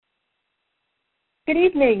Good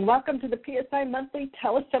evening. Welcome to the PSI Monthly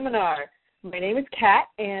Teleseminar. My name is Kat,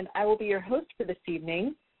 and I will be your host for this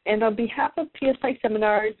evening. And on behalf of PSI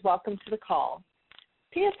Seminars, welcome to the call.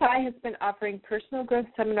 PSI has been offering personal growth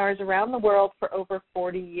seminars around the world for over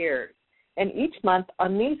 40 years. And each month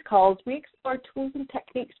on these calls, we explore tools and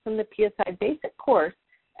techniques from the PSI Basic course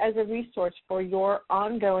as a resource for your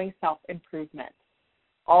ongoing self-improvement.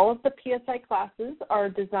 All of the PSI classes are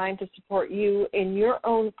designed to support you in your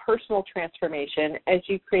own personal transformation as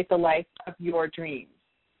you create the life of your dreams.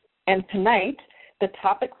 And tonight, the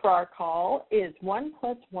topic for our call is 1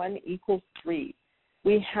 + 1 = 3.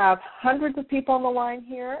 We have hundreds of people on the line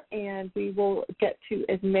here, and we will get to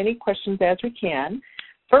as many questions as we can.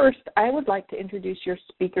 First, I would like to introduce your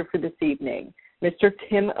speaker for this evening, Mr.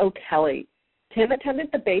 Tim O'Kelly. Tim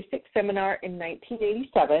attended the Basic Seminar in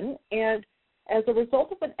 1987, and as a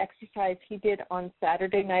result of an exercise he did on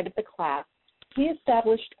Saturday night of the class, he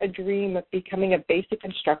established a dream of becoming a basic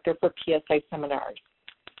instructor for PSI seminars.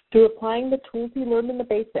 Through applying the tools he learned in the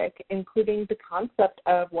basic, including the concept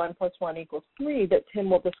of 1 + 1 = 3 that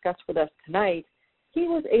Tim will discuss with us tonight, he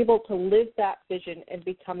was able to live that vision and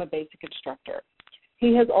become a basic instructor.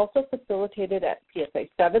 He has also facilitated at PSI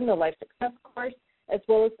 7, the Life Success course, as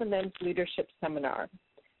well as the Men's Leadership Seminar.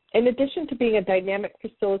 In addition to being a dynamic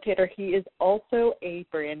facilitator, he is also a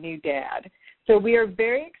brand new dad. So we are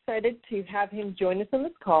very excited to have him join us on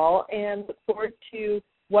this call and look forward to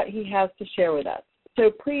what he has to share with us.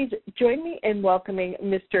 So please join me in welcoming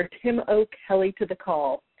Mr. Tim O'Kelly to the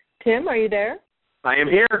call. Tim, are you there? I am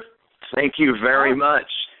here. Thank you very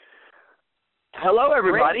much. Hello,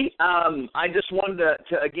 everybody. I just wanted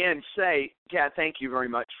to again say, Kat, thank you very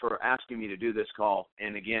much for asking me to do this call.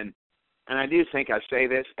 And again, and I do think I say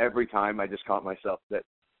this every time, I just caught myself, that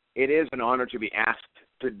it is an honor to be asked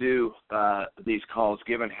to do these calls,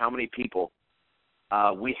 given how many people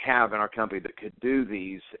we have in our company that could do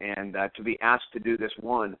these, and to be asked to do this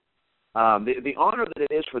one. The honor that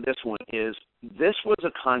it is for this one is this was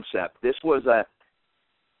a concept. This was a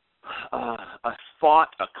thought,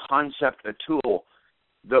 a concept, a tool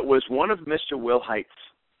that was one of Mr. Wilhite's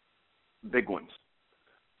big ones.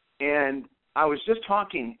 And I was just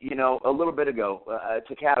talking, a little bit ago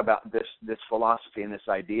to Kat about this philosophy and this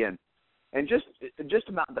idea, and just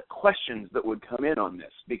about the questions that would come in on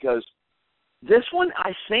this, because this one,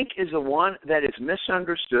 I think, is the one that is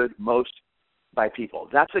misunderstood most by people.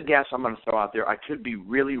 That's a guess I'm going to throw out there. I could be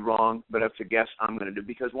really wrong, but it's a guess I'm going to do.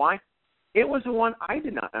 Because why? It was the one I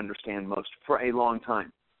did not understand most for a long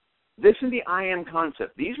time. This is the I am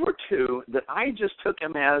concept. These were two that I just took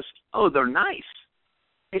them as, oh, they're nice.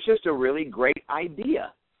 It's just a really great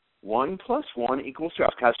idea. 1 + 1 = 3.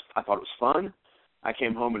 Because I thought it was fun. I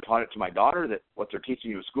came home and taught it to my daughter that what they're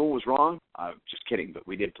teaching you at school was wrong. Just kidding, but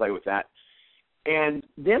we did play with that. And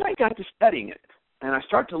then I got to studying it, and I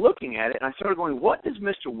started looking at it, and I started going, what does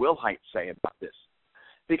Mr. Wilhite say about this?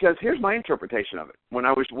 Because here's my interpretation of it. When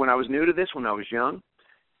I was new to this, when I was young,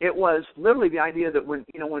 it was literally the idea that when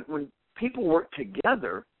people work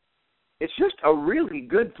together, it's just a really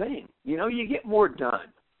good thing. You get more done.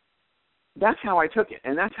 That's how I took it,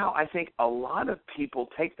 and that's how I think a lot of people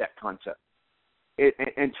take that concept.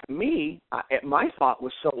 And to me, my thought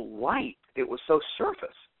was so light. It was so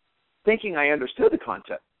surface, thinking I understood the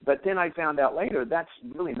concept. But then I found out later that's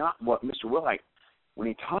really not what Mr. Wilhite, when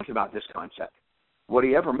he talked about this concept, what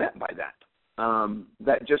he ever meant by that.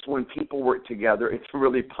 That just when people work together, it's a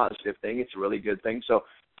really positive thing. It's a really good thing. So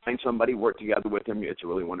find somebody, work together with them. It's a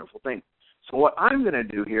really wonderful thing. So what I'm going to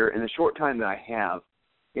do here in the short time that I have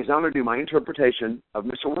is I'm going to do my interpretation of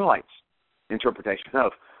Mr. Wilhite's interpretation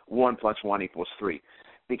of 1 + 1 = 3.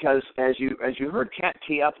 Because as you heard Kat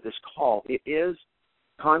tee up this call, it is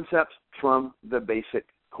concepts from the basic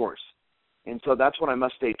course. And so that's what I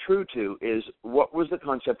must stay true to, is what was the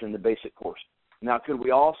concept in the basic course. Now, could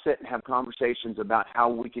we all sit and have conversations about how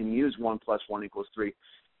we can use 1 + 1 = 3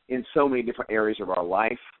 in so many different areas of our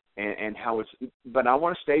life, and how it's, but I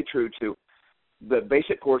want to stay true to the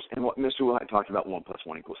basic course and what Mr. Wilhite talked about 1 +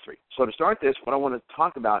 1 = 3. So to start this, what I want to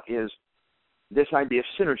talk about is this idea of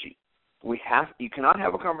synergy. You cannot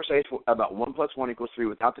have a conversation about 1 + 1 = 3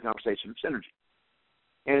 without the conversation of synergy.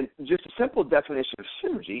 And just a simple definition of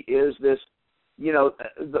synergy is this,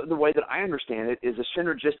 the way that I understand it is a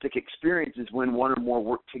synergistic experience is when one or more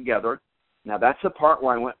work together. Now, that's the part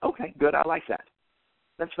where I went, okay, good, I like that.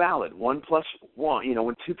 That's valid. 1 + 1,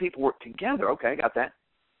 when two people work together, okay, I got that.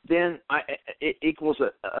 Then it equals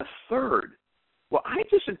a third. Well, I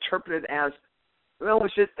just interpret it as, well,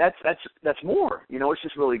 it's just that's more. It's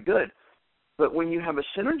just really good. But when you have a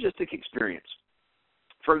synergistic experience,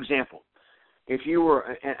 for example, if you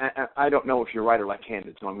were, and I don't know if you're right or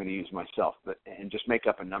left-handed, so I'm going to use myself, and just make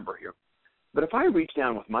up a number here. But if I reached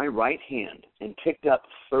down with my right hand and picked up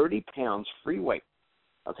 30 pounds free weight,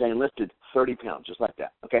 okay, and lifted 30 pounds, just like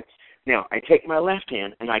that, okay? Now, I take my left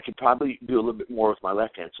hand, and I could probably do a little bit more with my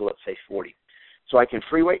left hand, so let's say 40. So I can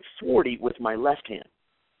free weight 40 with my left hand,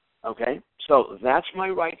 okay? So that's my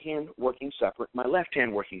right hand working separate, my left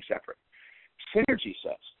hand working separate. Synergy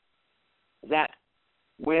says that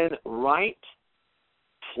when right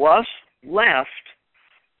plus left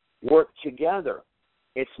work together,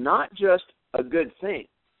 it's not just a good thing.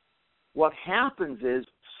 What happens is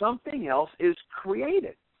something else is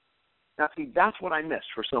created. Now, see, that's what I missed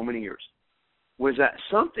for so many years, was that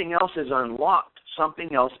something else is unlocked,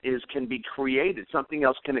 something else can be created, something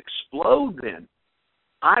else can explode then.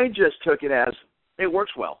 I just took it as it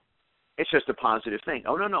works well. It's just a positive thing.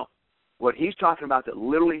 Oh, no. What he's talking about, that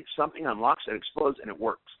literally something unlocks, it explodes, and it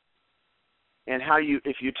works. And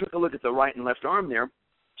if you took a look at the right and left arm there,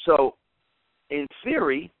 so in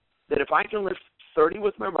theory, that if I can lift 30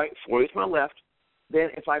 with my right, 40 with my left, then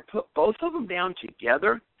if I put both of them down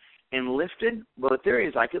together and lifted, well, the theory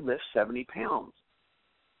is I could lift 70 pounds,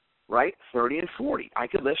 right? 30 and 40. I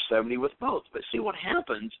could lift 70 with both. But see what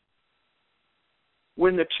happens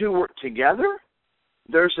when the two work together?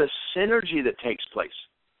 There's a synergy that takes place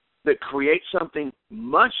that creates something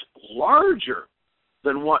much larger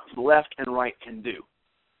than what left and right can do.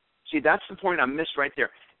 See, that's the point I missed right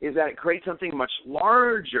there, is that it creates something much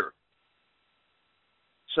larger.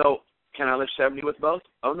 So can I lift 70 with both?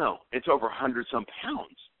 Oh, no. It's over 100-some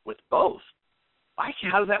pounds with both.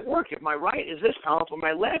 How does that work? If my right is this powerful,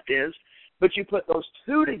 my left is, but you put those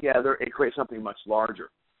two together, it creates something much larger.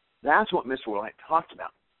 That's what Mr. Wilhite talked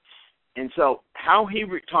about. And so how he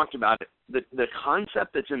talked about it, the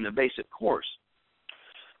concept that's in the basic course,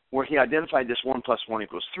 where he identified this 1 + 1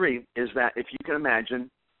 = 3, is that if you can imagine,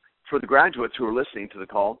 for the graduates who are listening to the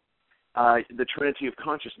call, the Trinity of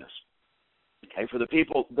Consciousness. Okay, for the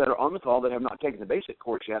people that are on the call that have not taken the basic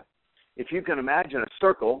course yet, if you can imagine a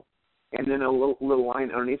circle and then a little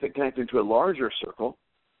line underneath it connected to a larger circle,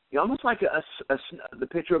 almost like the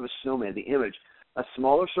picture of a snowman, the image, a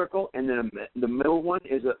smaller circle, and then the middle one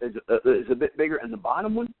is a bit bigger, and the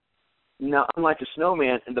bottom one, now unlike a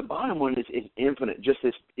snowman, and the bottom one is infinite. Just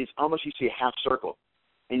it's almost, you see a half circle,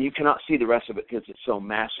 and you cannot see the rest of it because it's so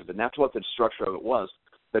massive, and that's what the structure of it was.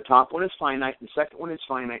 The top one is finite, the second one is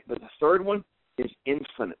finite, but the third one is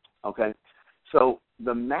infinite, okay? So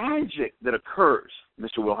the magic that occurs,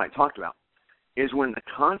 Mr. Wilhite talked about, is when the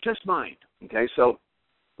conscious mind, okay, so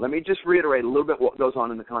let me just reiterate a little bit what goes on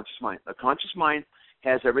in the conscious mind. The conscious mind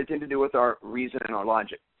has everything to do with our reason and our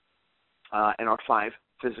logic and our 5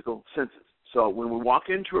 physical senses. So when we walk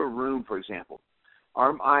into a room, for example,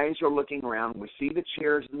 our eyes are looking around, we see the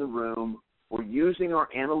chairs in the room, we're using our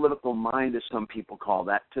analytical mind, as some people call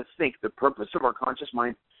that, to think. The purpose of our conscious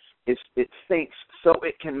mind is it thinks so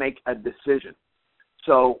it can make a decision.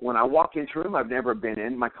 So when I walk into a room I've never been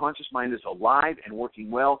in, my conscious mind is alive and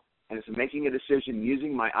working well, and it's making a decision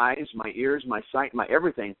using my eyes, my ears, my sight, my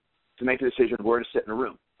everything to make a decision where to sit in a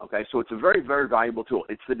room. Okay, so it's a very, very valuable tool.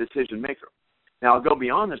 It's the decision maker. Now, I'll go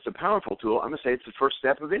beyond this, a powerful tool. I'm going to say it's the first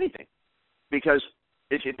step of anything. Because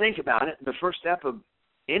if you think about it, the first step of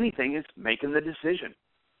anything is making the decision.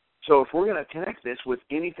 So if we're going to connect this with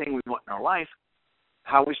anything we want in our life,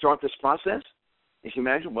 how we start this process, if you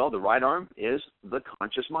imagine, well, the right arm is the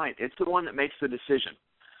conscious mind. It's the one that makes the decision.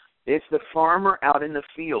 It's the farmer out in the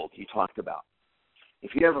field he talked about.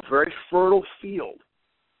 If you have a very fertile field,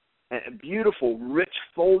 a beautiful, rich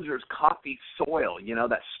Folgers coffee soil,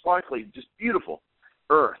 that sparkly, just beautiful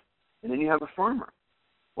earth, and then you have a farmer.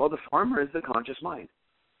 Well, the farmer is the conscious mind.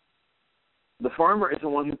 The farmer is the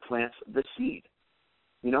one who plants the seed.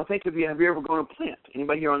 Think of have you ever grown a plant?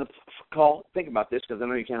 Anybody here on the call, think about this, because I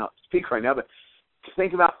know you cannot speak right now, but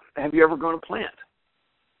think about, have you ever grown a plant?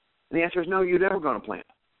 And the answer is no, you've never grown a plant.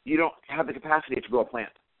 You don't have the capacity to grow a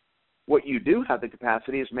plant. What you do have the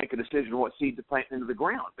capacity is make a decision on what seed to plant into the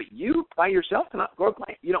ground. But you, by yourself, cannot grow a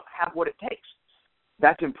plant. You don't have what it takes.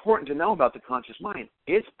 That's important to know about the conscious mind.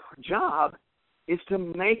 Its job is to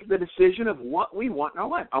make the decision of what we want in our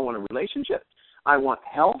life. I want a relationship. I want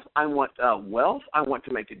health. I want wealth. I want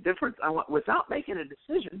to make a difference. Without making a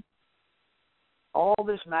decision, all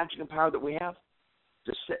this magic and power that we have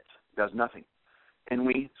just sits, does nothing. And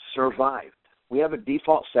we survive. We have a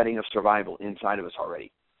default setting of survival inside of us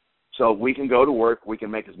already. So we can go to work, we can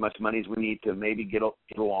make as much money as we need to maybe get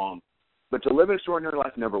along, but to live an extraordinary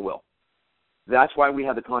life never will. That's why we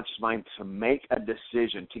have the conscious mind, to make a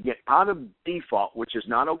decision, to get out of default, which is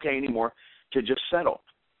not okay anymore, to just settle,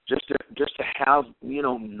 just to have,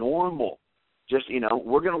 normal, just,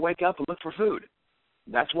 we're going to wake up and look for food.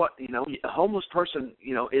 That's what, a homeless person,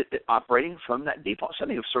 is operating from that default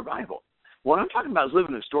setting of survival. What I'm talking about is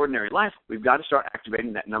living an extraordinary life. We've got to start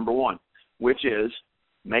activating that number one, which is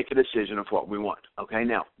make a decision of what we want. Okay,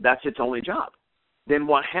 now, that's its only job. Then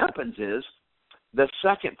what happens is the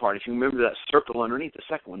second part, if you remember that circle underneath, the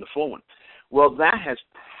second one, the full one, well, that has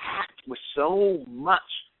packed with so much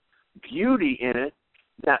beauty in it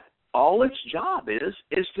that all its job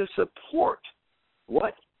is to support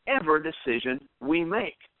whatever decision we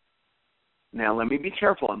make. Now, let me be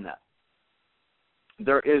careful on that.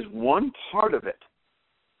 There is one part of it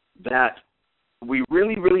that we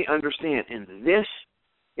really, really understand, and this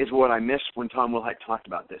is what I missed when Tom Wilhite talked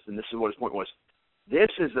about this, and this is what his point was. This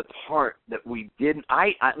is the part that we didn't,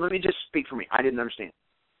 let me just speak for me. I didn't understand.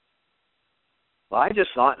 Well, I just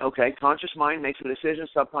thought, okay, conscious mind makes a decision,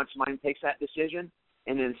 subconscious mind takes that decision,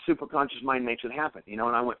 and then superconscious mind makes it happen. And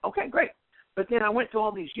I went, okay, great. But then I went through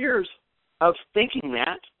all these years of thinking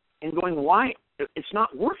that and going, why? It's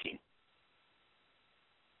not working.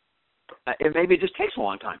 And maybe it just takes a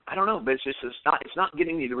long time. I don't know, but it's not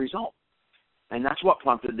getting me the result. And that's what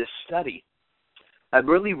prompted this study, a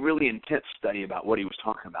really, really intense study about what he was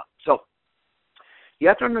talking about. So you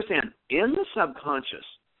have to understand, in the subconscious,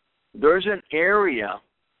 there's an area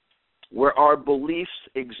where our beliefs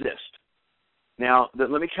exist. Now, let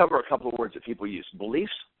me cover a couple of words that people use.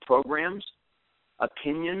 Beliefs, programs,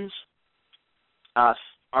 opinions, our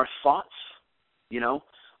thoughts,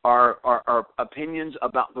 our opinions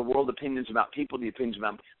about the world, opinions about people, the opinions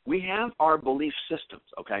about... We have our belief systems,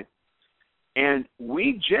 okay? And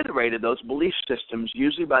we generated those belief systems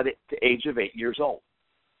usually by the age of 8 years old.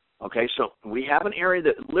 Okay, so we have an area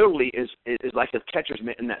that literally is like a catcher's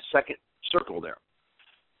mitt in that second circle there.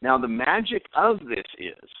 Now, the magic of this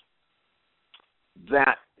is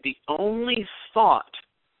that the only thought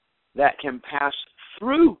that can pass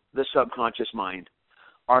through the subconscious mind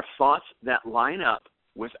are thoughts that line up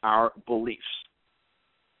with our beliefs.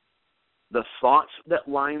 The thoughts that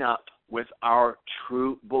line up with our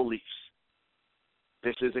true beliefs.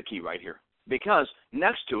 This is a key right here. Because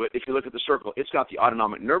next to it, if you look at the circle, it's got the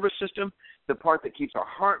autonomic nervous system, the part that keeps our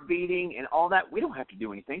heart beating and all that. We don't have to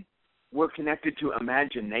do anything. We're connected to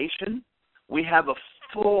imagination. We have a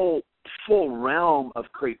full realm of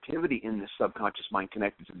creativity in the subconscious mind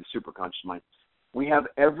connected to the superconscious mind. We have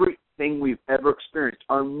everything we've ever experienced.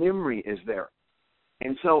 Our memory is there.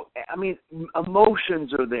 And so,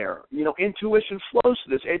 emotions are there. Intuition flows to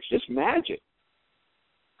this. It's just magic.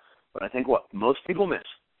 But I think what most people miss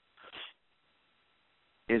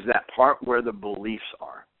is that part where the beliefs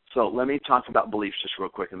are. So let me talk about beliefs just real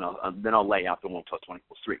quick, and then I'll lay out the 1 + 1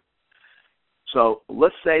 = 3. So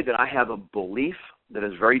let's say that I have a belief that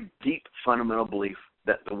is very deep, fundamental belief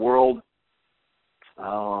that the world,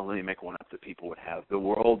 let me make one up that people would have. The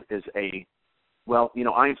world is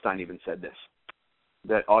Einstein even said this,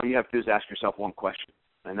 that all you have to do is ask yourself one question,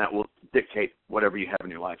 and that will dictate whatever you have in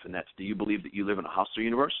your life, and that's, do you believe that you live in a hostile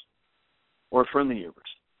universe or a friendly universe?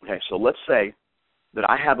 Okay, so let's say that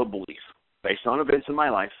I have a belief based on events in my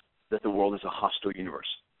life that the world is a hostile universe.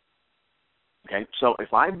 Okay, so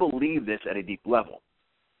if I believe this at a deep level,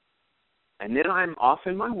 and then I'm off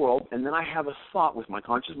in my world, and then I have a thought with my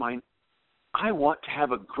conscious mind, I want to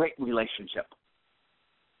have a great relationship.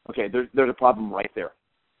 Okay, there's a problem right there.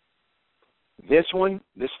 This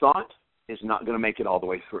thought is not going to make it all the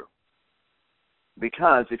way through.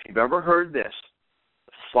 Because if you've ever heard this,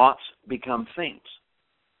 thoughts become things.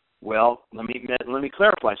 Well, let me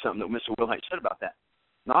clarify something that Mr. Wilhite said about that.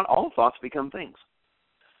 Not all thoughts become things.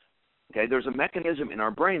 Okay, there's a mechanism in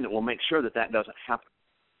our brain that will make sure that doesn't happen.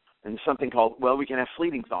 And something called, we can have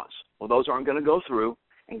fleeting thoughts. Well, those aren't going to go through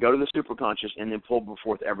and go to the superconscious and then pull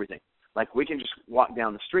forth everything. Like we can just walk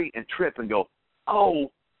down the street and trip and go,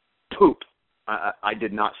 oh, poop. I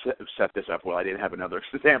did not set this up well. I didn't have another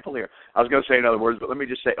example here. I was going to say in other words, but let me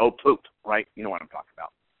just say, oh, poop, right? You know what I'm talking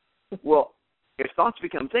about. Well, if thoughts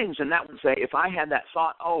become things, then that would say if I had that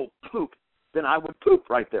thought, oh, poop, then I would poop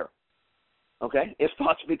right there. Okay? If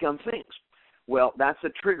thoughts become things. Well, that's a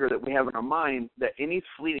trigger that we have in our mind that any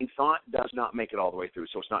fleeting thought does not make it all the way through,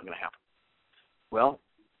 so it's not going to happen. Well,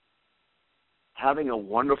 having a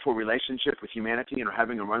wonderful relationship with humanity and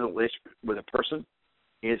having a wonderful relationship with a person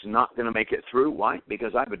is not going to make it through. Why?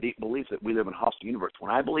 Because I have a deep belief that we live in a hostile universe.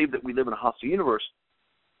 When I believe that we live in a hostile universe,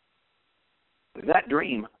 that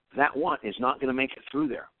dream, that want, is not going to make it through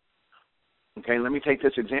there. Okay, let me take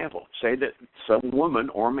this example. Say that some woman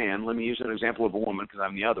or man, let me use an example of a woman because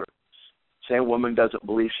I'm the other. Say a woman doesn't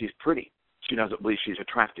believe she's pretty. She doesn't believe she's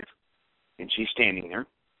attractive. And she's standing there,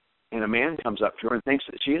 and a man comes up to her and thinks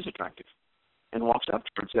that she is attractive and walks up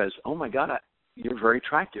to her and says, oh, my God, you're very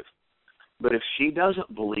attractive. But if she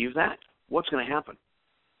doesn't believe that, what's going to happen?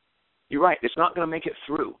 You're right, it's not going to make it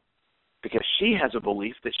through because she has a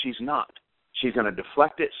belief that she's not. She's going to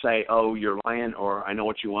deflect it, say, oh, you're lying, or I know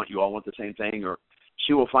what you want, you all want the same thing, or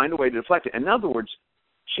she will find a way to deflect it. In other words,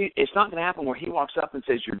 it's not going to happen where he walks up and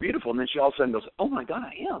says, you're beautiful, and then she all of a sudden goes, oh, my God,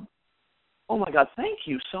 I am. Oh, my God, thank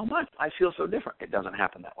you so much. I feel so different. It doesn't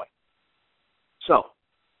happen that way. So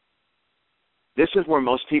this is where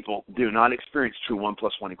most people do not experience true 1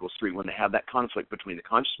 + 1 = 3 when they have that conflict between the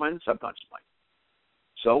conscious mind and subconscious mind.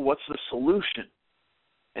 So what's the solution?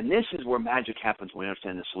 And this is where magic happens when we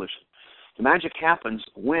understand the solution. The magic happens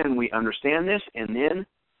when we understand this and then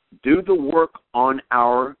do the work on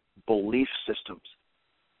our belief systems.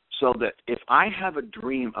 So that if I have a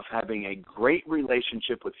dream of having a great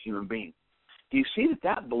relationship with human beings, do you see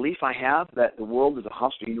that belief I have that the world is a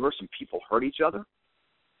hostile universe and people hurt each other?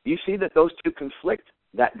 Do you see that those two conflict?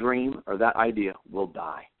 That dream or that idea will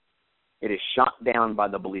die. It is shot down by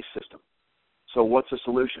the belief system. So what's the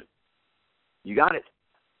solution? You got it.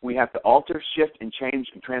 We have to alter, shift, and change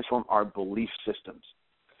and transform our belief systems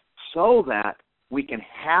so that we can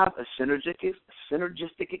have a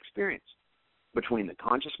synergistic experience between the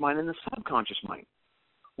conscious mind and the subconscious mind,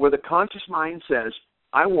 where the conscious mind says,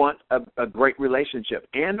 I want a great relationship,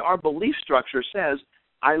 and our belief structure says,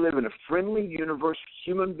 I live in a friendly universe,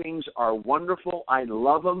 human beings are wonderful, I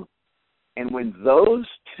love them, and when those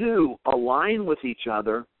two align with each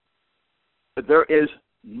other, there is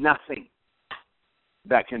nothing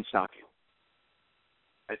that can stop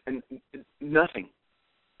you. And nothing.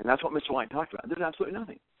 And that's what Mr. White talked about. There's absolutely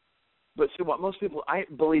nothing. But see, what most people, I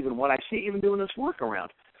believe in, what I see even doing this work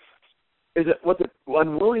around, is that what the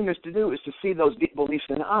unwillingness to do is to see those deep beliefs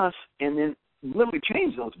in us and then literally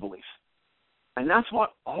change those beliefs. And that's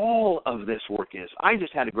what all of this work is. I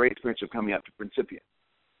just had a great experience of coming up to Principia.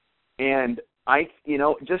 And I,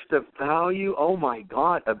 just the value, oh my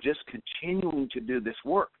God, of just continuing to do this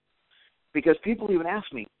work. Because people even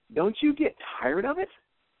ask me, don't you get tired of it?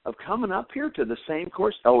 Of coming up here to the same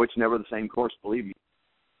course? Oh, it's never the same course, believe me.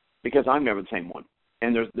 Because I'm never the same one.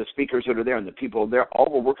 And there's the speakers that are there and the people there,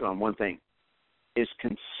 all we're working on one thing, is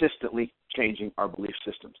consistently changing our belief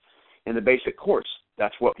systems. In the basic course,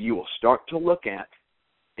 that's what you will start to look at,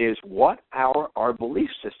 is what our belief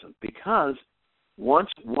system. Because once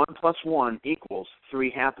 1 + 1 = 3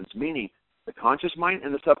 happens, meaning the conscious mind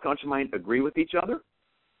and the subconscious mind agree with each other,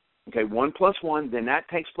 okay, 1 + 1, then that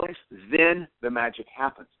takes place, then the magic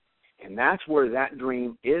happens. And that's where that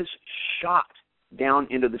dream is shot down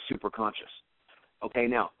into the superconscious. Okay,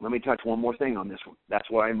 now, let me touch one more thing on this one. That's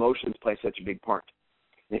why emotions play such a big part.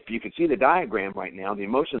 And if you can see the diagram right now, the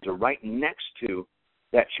emotions are right next to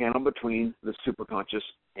that channel between the superconscious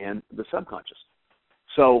and the subconscious.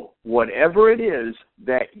 So whatever it is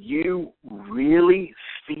that you really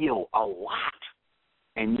feel a lot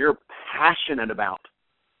and you're passionate about,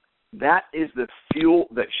 that is the fuel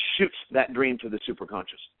that shoots that dream to the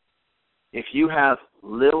superconscious. If you have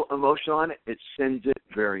little emotion on it, it sends it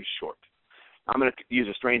very short. I'm going to use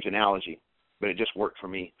a strange analogy, but it just worked for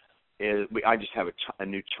me. I just have a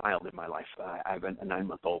new child in my life. I have a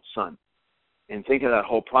 9-month-old son. And think of that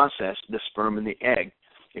whole process, the sperm and the egg.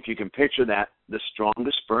 If you can picture that, the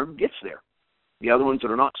strongest sperm gets there. The other ones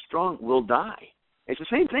that are not strong will die. It's the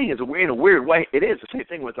same thing. In a weird way, it is the same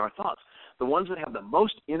thing with our thoughts. The ones that have the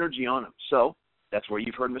most energy on them. So that's where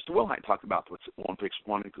you've heard Mr. Wilhite talk about what's 1 +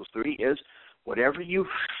 1 = 3 is whatever you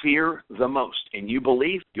fear the most and you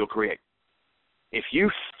believe, you'll create. If you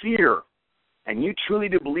fear and you truly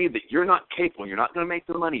do believe that you're not capable, you're not going to make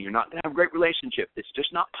the money, you're not going to have a great relationship, it's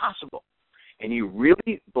just not possible, and you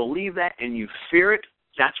really believe that and you fear it,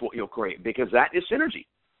 that's what you'll create, because that is synergy.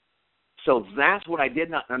 So that's what I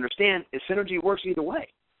did not understand, is synergy works either way.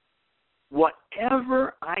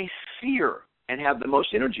 Whatever I fear and have the most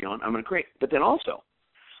energy on, I'm going to create. But then also,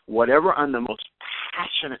 whatever I'm the most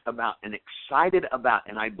passionate about and excited about,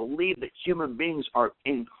 and I believe that human beings are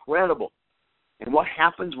incredible. And what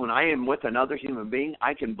happens when I am with another human being,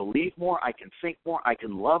 I can believe more, I can think more, I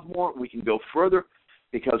can love more, we can go further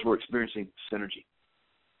because we're experiencing synergy.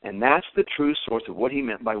 And that's the true source of what he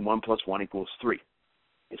meant by 1 + 1 = 3,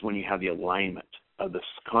 is when you have the alignment of the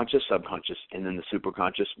conscious, subconscious, and then the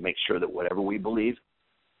superconscious, make sure that whatever we believe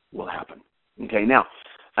will happen. Okay, now,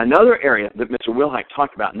 another area that Mr. Wilhite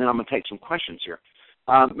talked about, and then I'm going to take some questions here.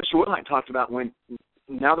 Mr. Wilhite talked about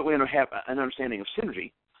now that we have an understanding of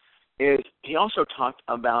synergy, is he also talked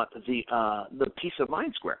about the peace of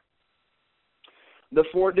mind square, the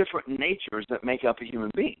 4 different natures that make up a human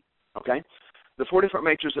being. Okay, the 4 different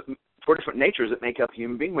natures that make up a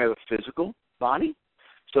human being. We have a physical body,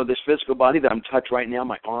 So this physical body that I'm touched right now,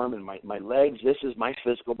 my arm and my legs, this is my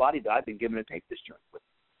physical body that I've been given to take this journey with.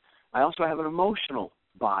 I also have an emotional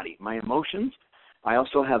body, my emotions. I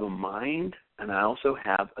also have a mind, and I also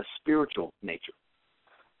have a spiritual nature.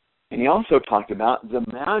 And he also talked about the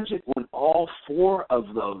magic when all four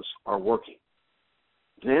of those are working.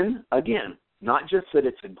 Then, again, not just that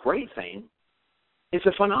it's a great thing, it's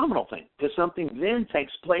a phenomenal thing, because something then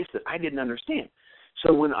takes place that I didn't understand.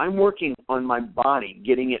 So when I'm working on my body,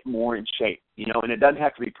 getting it more in shape, and it doesn't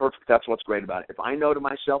have to be perfect, that's what's great about it. If I know to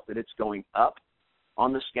myself that it's going up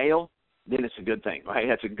on the scale, then it's a good thing, right?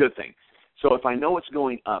 That's a good thing. So if I know it's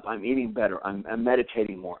going up, I'm eating better, I'm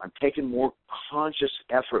meditating more, I'm taking more conscious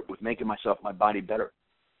effort with making my body better.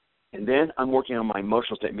 And then I'm working on my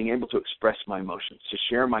emotional state, being able to express my emotions, to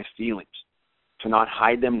share my feelings, to not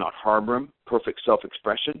hide them, not harbor them, perfect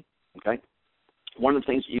self-expression, okay? One of the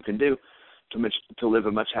things that you can do to live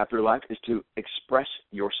a much happier life is to express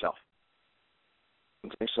yourself.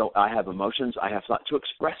 Okay, so I have emotions, I have thought, to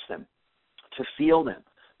express them, to feel them,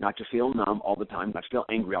 not to feel numb all the time, not to feel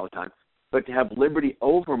angry all the time, but to have liberty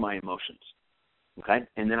over my emotions, okay?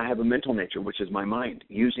 And then I have a mental nature, which is my mind,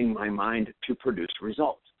 using my mind to produce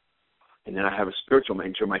results. And then I have a spiritual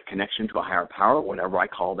nature, my connection to a higher power, whatever I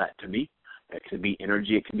call that to be. It could be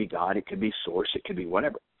energy, it could be God, it could be source, it could be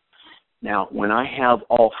whatever. Now, when I have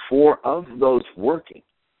all four of those working,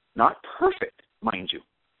 not perfect, mind you,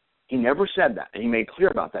 he never said that, and he made clear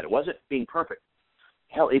about that. It wasn't being perfect.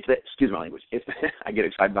 Hell, excuse my language, if I get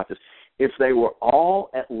excited about this, if they were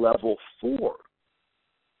all at level 4,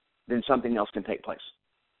 then something else can take place.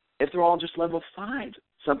 If they're all just level 5,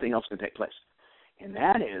 something else can take place. And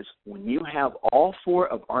that is when you have all four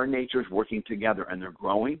of our natures working together and they're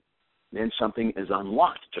growing, then something is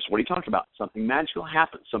unlocked. Just what he talked about. Something magical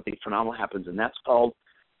happens. Something phenomenal happens. And that's called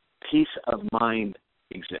peace of mind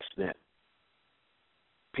exists then.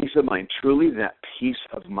 Peace of mind. Truly that peace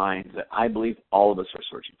of mind that I believe all of us are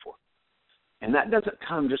searching for. And that doesn't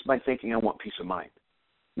come just by thinking I want peace of mind.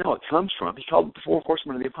 No, it comes from, he called it the 4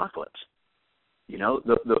 horsemen of the apocalypse.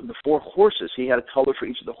 The 4 horses, he had a color for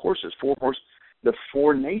each of the horses. The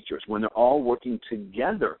 4 natures, when they're all working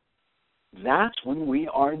together, that's when we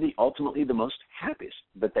are ultimately the most happiest.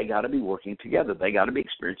 But they got to be working together. They got to be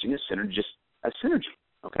experiencing a synergy.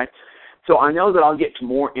 Okay? So I know that I'll get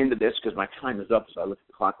more into this because my time is up as I look at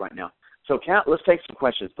the clock right now. So, Kat, let's take some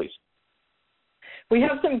questions, please. We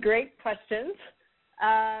have some great questions.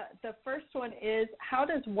 The first one is, how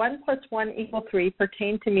does 1 + 1 = 3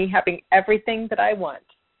 pertain to me having everything that I want?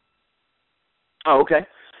 Oh, okay.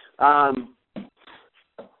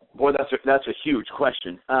 Boy, that's a huge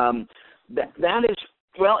question. That is,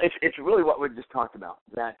 well, it's really what we just talked about.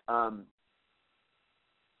 That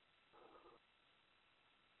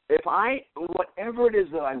whatever it is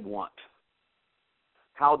that I want,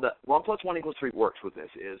 how the 1 + 1 = 3 works with this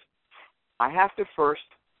is, I have to first,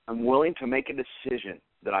 I'm willing to make a decision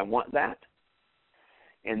that I want that,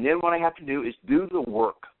 and then what I have to do is do the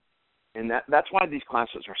work, and that's why these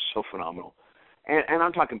classes are so phenomenal. And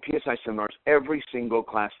I'm talking PSI seminars, every single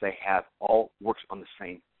class they have all works on the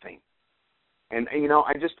same thing. And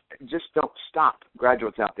I just don't stop,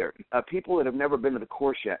 graduates out there. People that have never been to the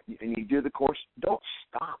course yet, and you do the course, don't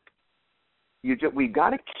stop. We've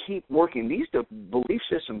got to keep working. These belief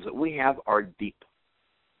systems that we have are deep.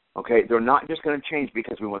 Okay, they're not just going to change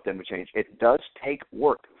because we want them to change. It does take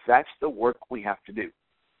work. That's the work we have to do.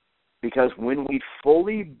 Because when we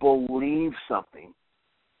fully believe something,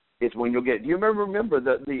 it's when you'll get. Do you remember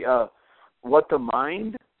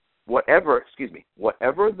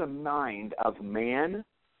whatever the mind of man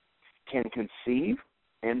can conceive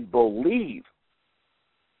and believe,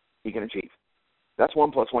 he can achieve. That's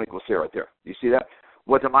 1 + 1 = 0 right there. You see that?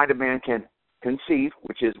 What the mind of man can conceive,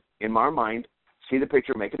 which is in our mind, see the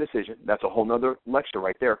picture, make a decision. That's a whole nother lecture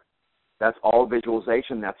right there. That's all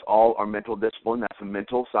visualization. That's all our mental discipline. That's the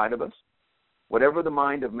mental side of us. Whatever the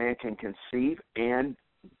mind of man can conceive and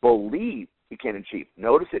believe, he can achieve.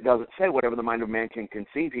 Notice it doesn't say whatever the mind of man can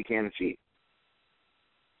conceive, he can achieve.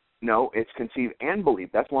 No, it's conceive and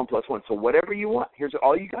believe. That's 1 + 1. So whatever you want, here's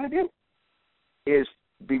all you got to do is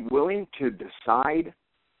be willing to decide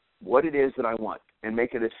what it is that I want and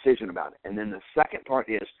make a decision about it. And then the second part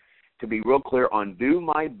is to be real clear on, do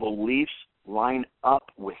my beliefs line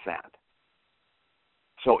up with that?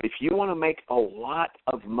 So if you want to make a lot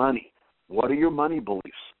of money, what are your money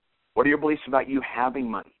beliefs? What are your beliefs about you having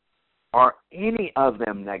money? Are any of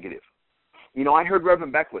them negative? I heard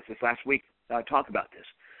Reverend Beckwith this last week talk about this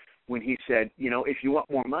when he said, if you want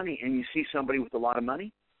more money and you see somebody with a lot of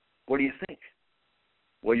money, what do you think?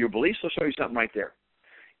 Well, your beliefs will show you something right there.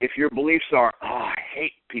 If your beliefs are, I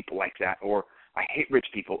hate people like that, or I hate rich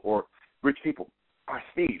people, or rich people are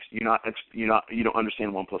thieves. You don't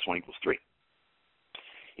understand 1 + 1 = 3.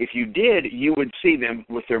 If you did, you would see them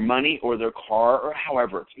with their money or their car or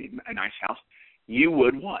however, it's a nice house. You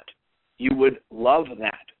would what? You would love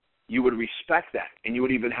that. You would respect that. And you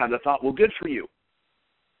would even have the thought, well, good for you.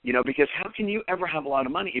 Because how can you ever have a lot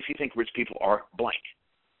of money if you think rich people are blank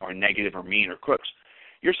or negative or mean or crooks?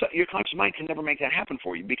 Your conscious mind can never make that happen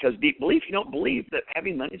for you, because deep belief, you don't believe that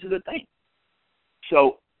having money is a good thing.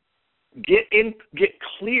 So get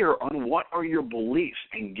clear on what are your beliefs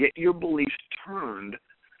and get your beliefs turned.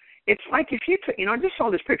 It's like if you I just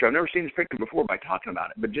saw this picture. I've never seen this picture before by talking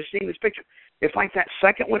about it, but just seeing this picture, it's like that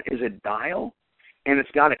second one is a dial, and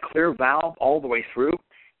it's got a clear valve all the way through.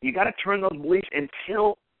 You got to turn those beliefs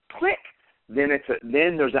until click. Then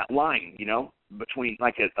there's that line, between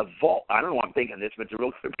like a vault. I don't know why I'm thinking this, but it's a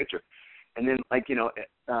real clear picture. And then a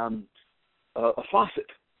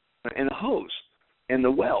faucet and a hose and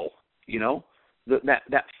the well. That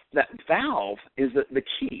valve is the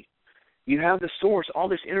key. You have the source, all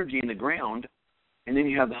this energy in the ground, and then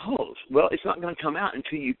you have the hose. Well, it's not going to come out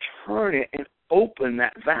until you turn it and open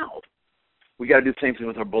that valve. We got to do the same thing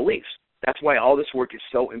with our beliefs. That's why all this work is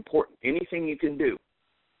so important. Anything you can do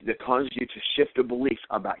that causes you to shift a belief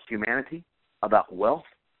about humanity, about wealth,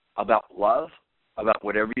 about love, about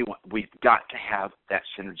whatever you want, we've got to have that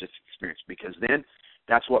synergistic experience, because then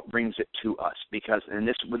that's what brings it to us. And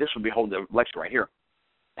this will be a whole lecture right here,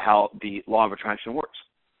 how the law of attraction works.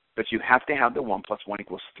 But you have to have the 1 + 1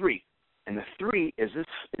 = 3. And the 3 is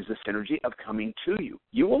the synergy of coming to you.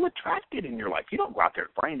 You will attract it in your life. You don't go out there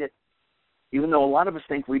and find it. Even though a lot of us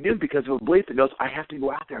think we do, because of a belief that goes, I have to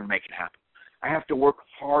go out there and make it happen. I have to work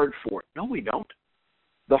hard for it. No, we don't.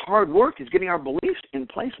 The hard work is getting our beliefs in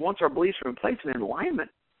place. Once our beliefs are in place and in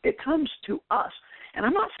alignment, it comes to us. And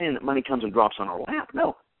I'm not saying that money comes and drops on our lap.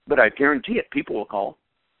 No. But I guarantee it, people will call.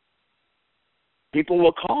 People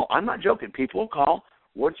will call. I'm not joking. People will call.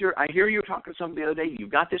 I hear you were talking to somebody the other day.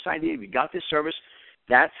 You've got this idea. You've got this service.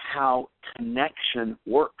 That's how connection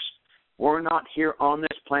works. We're not here on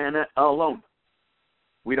this planet alone.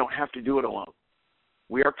 We don't have to do it alone.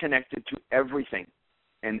 We are connected to everything.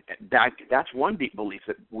 And that's one deep belief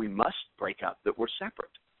that we must break up, that we're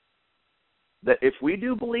separate. That if we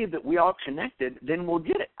do believe that we are connected, then we'll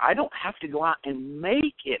get it. I don't have to go out and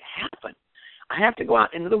make it happen. I have to go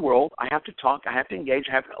out into the world. I have to talk. I have to engage.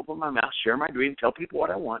 I have to open my mouth, share my dream, tell people what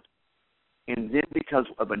I want. And then because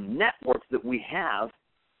of a network that we have,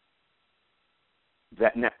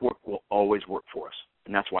 that network will always work for us.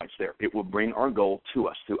 And that's why it's there. It will bring our goal to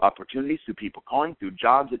us through opportunities, through people calling, through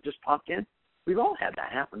jobs that just popped in. We've all had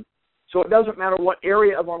that happen. So it doesn't matter what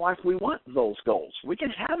area of our life we want those goals. We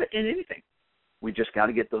can have it in anything. We just got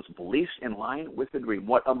to get those beliefs in line with the dream.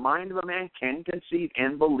 What a mind of a man can conceive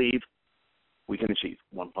and believe, we can achieve.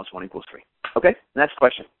 1 + 1 = 3. Okay, next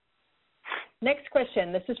question. Next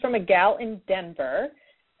question. This is from a gal in Denver.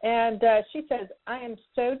 And she says, I am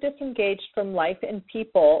so disengaged from life and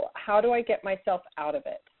people. How do I get myself out of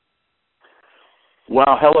it?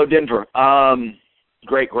 Well, hello, Denver.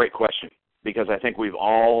 Great question. Because I think we've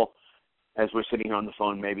all, as we're sitting here on the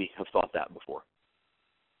phone, maybe have thought that before.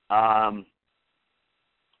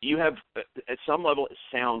 You have, at some level, it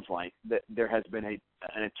sounds like that there has been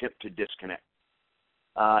an attempt to disconnect.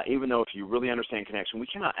 Even though if you really understand connection, we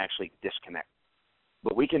cannot actually disconnect.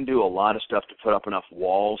 But we can do a lot of stuff to put up enough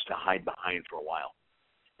walls to hide behind for a while.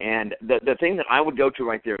 And the thing that I would go to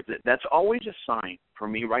right there, that's always a sign for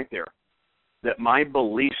me right there, that my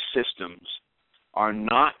belief systems are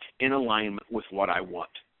not in alignment with what I want.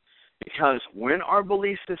 Because when our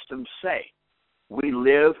belief systems say we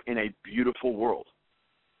live in a beautiful world,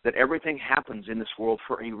 that everything happens in this world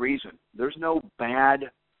for a reason, there's no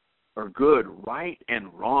bad or good, right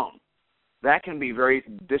and wrong. That can be very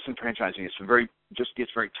disenfranchising. Just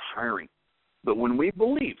gets very tiring. But when we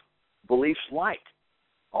believe, beliefs like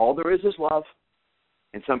all there is love,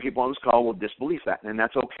 and some people on this call will disbelieve that, and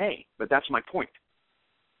that's okay. But that's my point.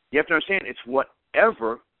 You have to understand, it's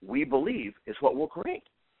whatever we believe is what we'll create.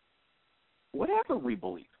 Whatever we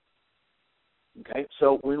believe. Okay?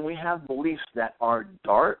 So when we have beliefs that are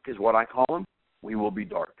dark, is what I call them, we will be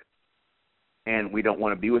dark. And we don't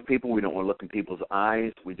want to be with people. We don't want to look in people's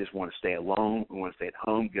eyes. We just want to stay alone. We want to stay at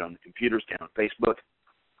home, get on the computers, get on Facebook,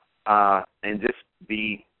 and just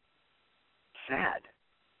be sad.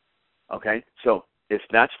 Okay? So if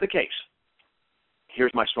that's the case,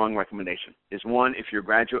 here's my strong recommendation. Is one, if you're a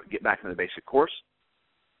graduate, get back in the basic course.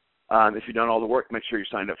 If you've done all the work, make sure you're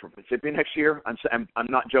signed up for Principia next year. I'm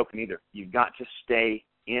not joking either. You've got to stay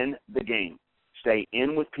in the game. Stay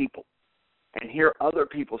in with people and hear other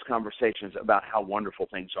people's conversations about how wonderful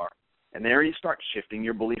things are. And there you start shifting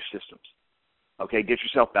your belief systems. Okay, get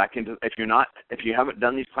yourself back into, if you haven't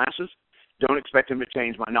done these classes, don't expect them to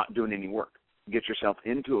change by not doing any work. Get yourself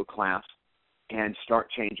into a class and start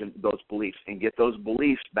changing those beliefs and get those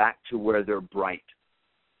beliefs back to where they're bright.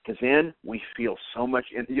 Because then we feel so much,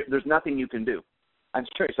 there's nothing you can do. I'm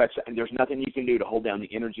serious. There's nothing you can do to hold down the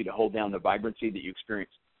energy, to hold down the vibrancy that you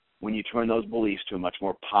experience when you turn those beliefs to a much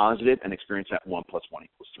more positive and experience that 1 + 1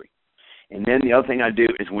 = 3. And then the other thing I do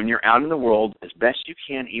is when you're out in the world, as best you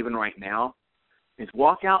can, even right now, is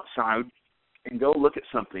walk outside and go look at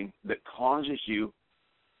something that causes you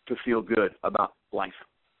to feel good about life.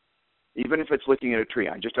 Even if it's looking at a tree.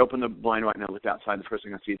 I just opened the blind right now, looked outside. The first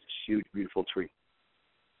thing I see is this huge, beautiful tree.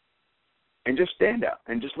 And just stand up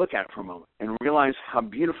and just look at it for a moment and realize how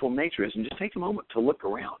beautiful nature is and just take a moment to look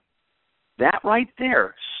around. That right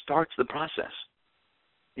there starts the process.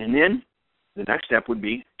 And then the next step would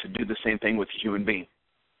be to do the same thing with a human being,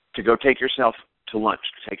 to go take yourself to lunch,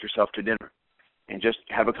 take yourself to dinner, and just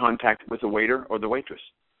have a contact with the waiter or the waitress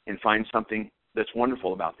and find something that's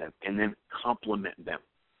wonderful about them and then compliment them.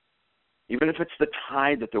 Even if it's the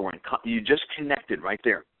tie that they're wearing, you just connected right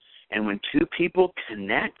there. And when two people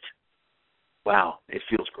connect, wow, it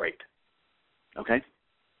feels great. Okay?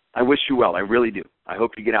 I wish you well. I really do. I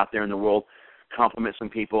hope you get out there in the world, compliment some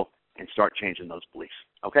people, and start changing those beliefs.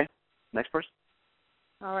 Okay? Next person.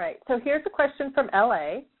 All right. So here's a question from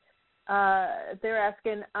LA. They're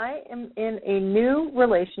asking, I am in a new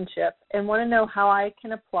relationship and want to know how I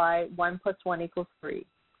can apply 1 + 1 = 3.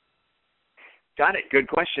 Got it. Good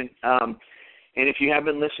question. And if you have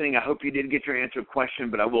been listening, I hope you did get your answered question,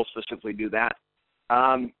 but I will specifically do that.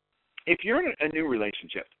 If you're in a new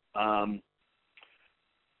relationship, let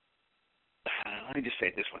me just say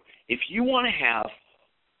it this way. If you want to have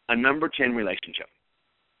a number 10 relationship,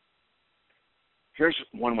 here's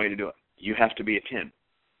one way to do it. You have to be a 10.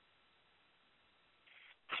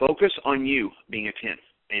 Focus on you being a 10,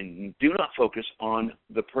 and do not focus on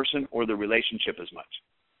the person or the relationship as much.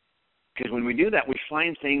 Because when we do that, we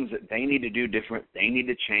find things that they need to do different. They need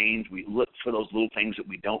to change. We look for those little things that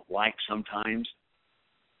we don't like sometimes.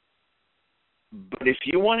 But if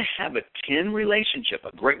you want to have a 10 relationship,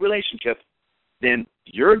 a great relationship, then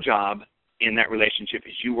your job in that relationship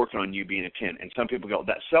is you working on you being a 10. And some people go,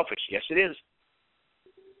 that's selfish. Yes, it is.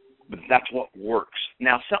 But that's what works.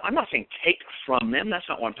 Now, I'm not saying take from them. That's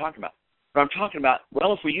not what I'm talking about. But I'm talking about,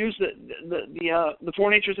 well, if we use the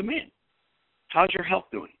 4 natures of man, how's your health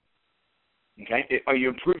doing? Okay, are you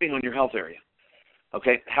improving on your health area?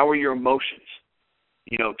 Okay, how are your emotions?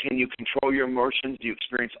 You know, can you control your emotions? Do you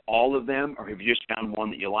experience all of them, or have you just found one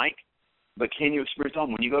that you like? But can you experience all of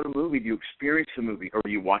them? When you go to a movie, do you experience the movie, or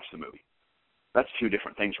do you watch the movie? That's 2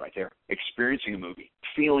 different things right there. Experiencing a movie,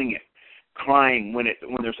 feeling it, crying when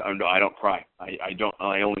there's, oh no, I don't cry. I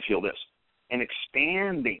only feel this. And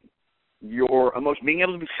expanding your emotion, being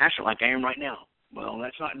able to be passionate like I am right now. Well,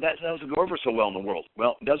 that doesn't go over so well in the world.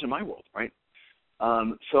 Well, it does in my world, right?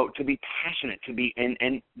 So to be passionate, to be,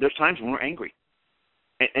 and there's times when we're angry,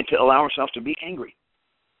 and to allow ourselves to be angry,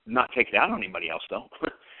 not take it out on anybody else though,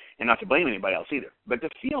 and not to blame anybody else either, but to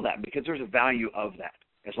feel that, because there's a value of that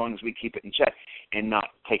as long as we keep it in check and not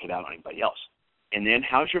take it out on anybody else. And then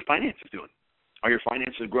how's your finances doing? Are your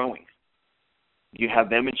finances growing? Do you have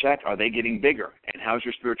them in check? Are they getting bigger? And how's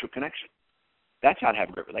your spiritual connection? That's how to have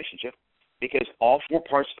a great relationship, because all 4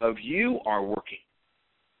 parts of you are working.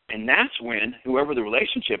 And that's when whoever the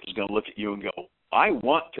relationship is going to look at you and go, I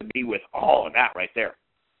want to be with all of that right there.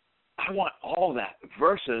 I want all of that,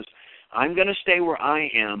 versus I'm going to stay where I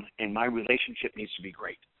am and my relationship needs to be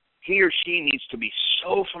great. He or she needs to be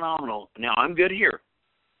so phenomenal. Now I'm good here.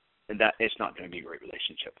 And that it's not going to be a great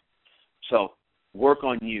relationship. So work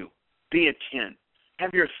on you. Be a 10.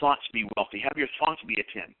 Have your thoughts be wealthy. Have your thoughts be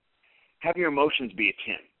a 10. Have your emotions be a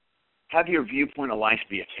 10. Have your viewpoint of life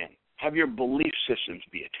be a 10. Have your belief systems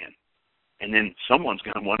be a 10. And then someone's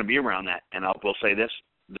going to want to be around that. And I will say this,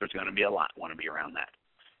 there's going to be a lot want to be around that.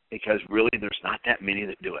 Because really there's not that many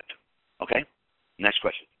that do it. Okay? Next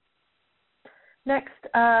question. Next,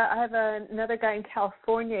 I have another guy in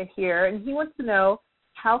California here, and he wants to know,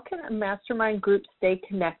 how can a mastermind group stay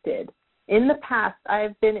connected? In the past,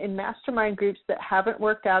 I've been in mastermind groups that haven't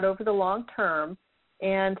worked out over the long term,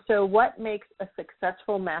 and so what makes a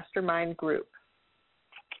successful mastermind group?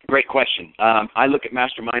 Great question. I look at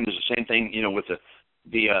mastermind as the same thing, you know, with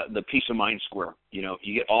the peace of mind square. You know,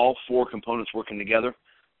 you get all 4 components working together,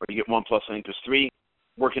 or you get 1 + 1 = 3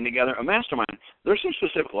 working together. A mastermind, there's some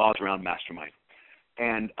specific laws around mastermind.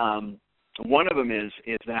 And one of them is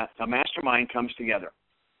that a mastermind comes together,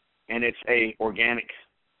 and it's a organic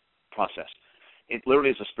process. It literally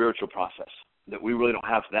is a spiritual process. that we really don't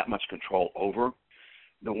have that much control over,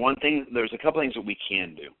 there's a couple things that we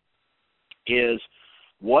can do. Is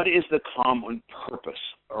what is the common purpose?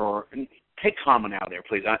 Or take common out of there,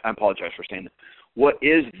 please. I apologize for saying that. What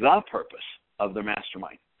is the purpose of the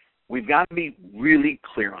mastermind? We've got to be really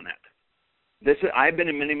clear on that. I've been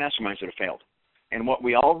in many masterminds that have failed. And what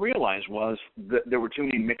we all realized was that there were too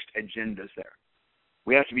many mixed agendas there.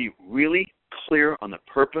 We have to be really clear on the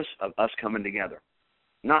purpose of us coming together.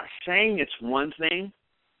 Not saying it's one thing,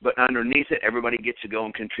 but underneath it, everybody gets to go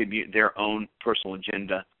and contribute their own personal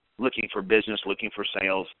agenda, looking for business, looking for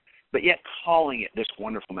sales, but yet calling it this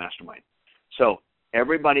wonderful mastermind. So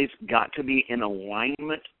everybody's got to be in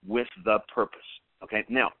alignment with the purpose. Okay,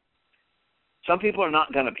 now, some people are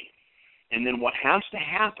not going to be. And then what has to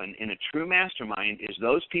happen in a true mastermind is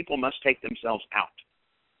those people must take themselves out.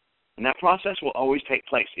 And that process will always take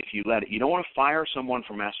place if you let it. You don't want to fire someone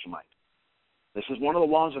from mastermind. This is one of the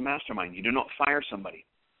laws of mastermind. You do not fire somebody.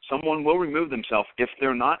 Someone will remove themselves if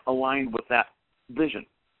they're not aligned with that vision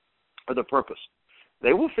or the purpose.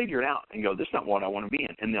 They will figure it out and go, this is not what I want to be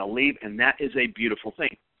in. And they'll leave, and that is a beautiful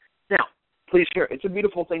thing. Now, please hear, it's a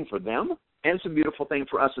beautiful thing for them, and it's a beautiful thing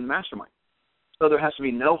for us in mastermind. So there has to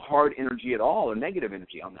be no hard energy at all or negative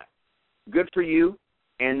energy on that. Good for you,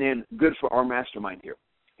 and then good for our mastermind here.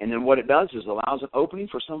 And then what it does is allows an opening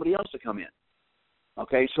for somebody else to come in.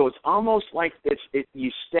 Okay, so it's almost like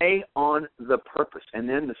you stay on the purpose. And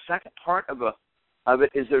then the second part of it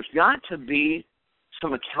is there's got to be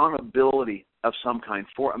some accountability of some kind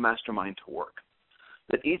for a mastermind to work.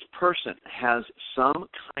 That each person has some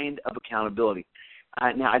kind of accountability.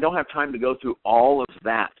 Now, I don't have time to go through all of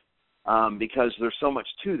that because there's so much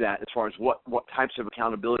to that as far as what types of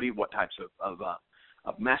accountability, what types of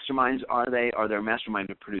masterminds are they? Are there a mastermind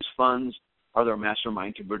to produce funds? Are there a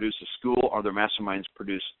mastermind to produce a school? Are there masterminds to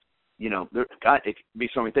produce, it could be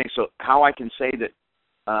so many things. So how I can say that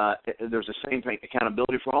there's the same thing,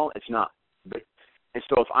 accountability for all, it's not. And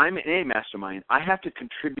so if I'm in a mastermind, I have to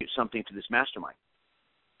contribute something to this mastermind.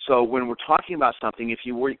 So when we're talking about something, if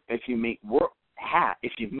you meet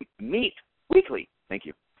weekly, thank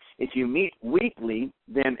you. If you meet weekly,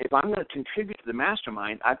 then if I'm going to contribute to the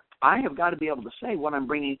mastermind, I have got to be able to say what I'm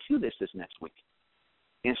bringing to this next week.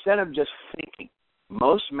 Instead of just thinking.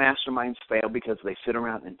 Most masterminds fail because they sit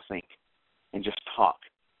around and think and just talk,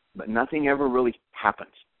 but nothing ever really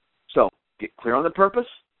happens. So get clear on the purpose,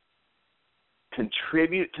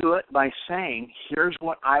 contribute to it by saying, here's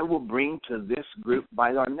what I will bring to this group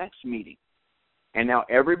by our next meeting. And now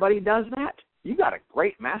everybody does that, you got a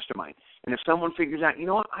great mastermind. And if someone figures out, you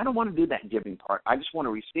know what, I don't want to do that giving part, I just want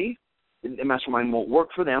to receive, the mastermind won't work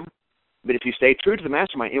for them. But if you stay true to the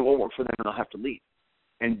mastermind, it won't work for them and they'll have to leave.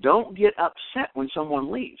 And don't get upset when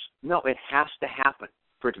someone leaves. No, it has to happen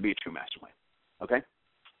for it to be a true mastermind. Okay?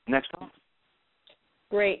 Next one.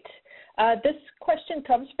 Great. This question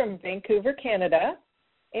comes from Vancouver, Canada,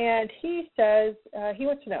 and he says, he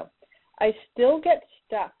wants to know, I still get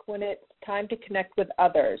stuck when it's time to connect with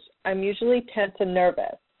others. I'm usually tense and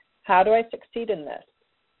nervous. How do I succeed in this?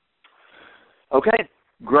 Okay.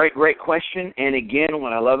 Great question. And again,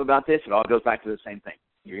 what I love about this, it all goes back to the same thing.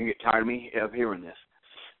 You're going to get tired of hearing this.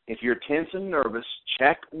 If you're tense and nervous,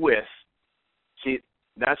 check with,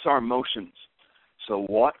 that's our emotions. So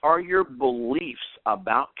what are your beliefs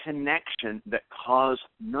about connection that cause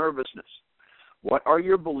nervousness? What are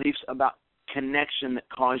your beliefs about connection that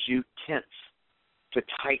cause you tense, to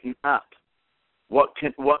tighten up? What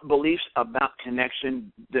beliefs about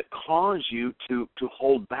connection that cause you to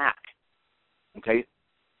hold back? Okay?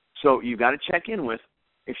 So you've got to check in with,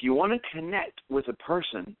 if you want to connect with a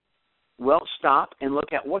person, well, stop and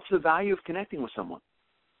look at what's the value of connecting with someone.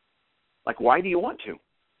 Like, why do you want to?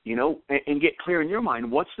 And get clear in your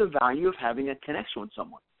mind, what's the value of having a connection with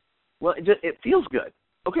someone? Well, it feels good.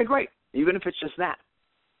 Okay, great, even if it's just that.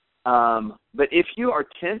 But if you are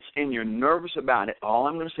tense and you're nervous about it, all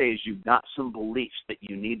I'm going to say is you've got some beliefs that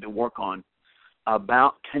you need to work on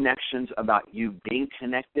about connections, about you being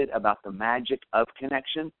connected, about the magic of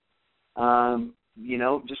connection.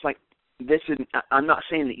 Just like this is, I'm not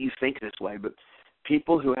saying that you think this way, but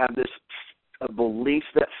people who have this belief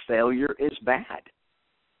that failure is bad.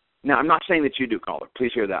 Now, I'm not saying that you do, caller.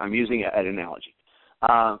 Please hear that. I'm using an analogy.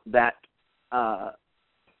 That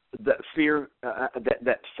fear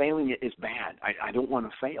that failing is bad. I don't want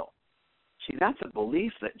to fail. See, that's a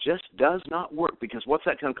belief that just does not work, because what's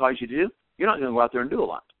that going to cause you to do? You're not going to go out there and do a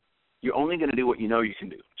lot. You're only going to do what you know you can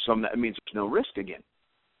do. So that means there's no risk again.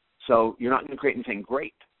 So you're not going to create anything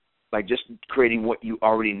great by just creating what you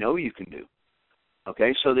already know you can do.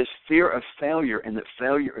 Okay, so this fear of failure and that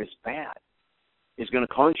failure is bad is going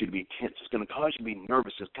to cause you to be tense. It's going to cause you to be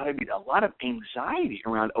nervous. There's got to be a lot of anxiety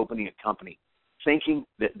around opening a company, thinking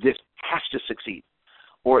that this has to succeed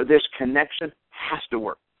or this connection has to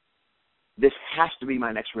work. This has to be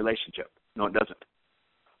my next relationship. No, it doesn't.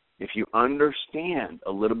 If you understand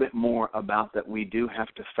a little bit more about that we do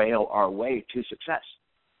have to fail our way to success,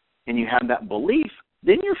 and you have that belief,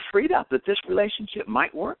 then you're freed up that this relationship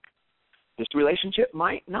might work. This relationship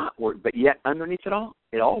might not work, but yet underneath it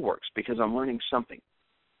all works because I'm learning something.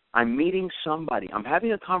 I'm meeting somebody. I'm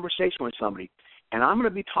having a conversation with somebody, and I'm going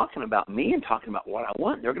to be talking about me and talking about what I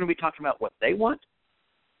want. They're going to be talking about what they want.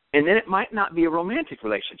 And then it might not be a romantic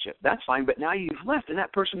relationship. That's fine, but now you've left, and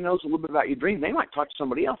that person knows a little bit about your dream. They might talk to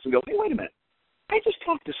somebody else and go, hey, wait a minute. I just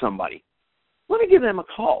talked to somebody. Let me give them a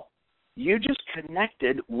call. You just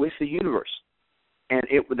connected with the universe, and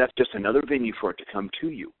that's just another venue for it to come to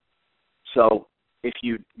you. So if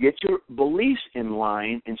you get your beliefs in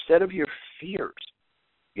line instead of your fears,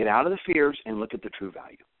 get out of the fears and look at the true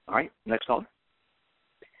value. All right, next caller.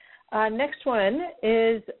 Next one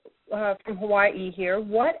is from Hawaii here.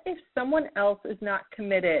 What if someone else is not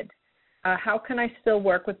committed? How can I still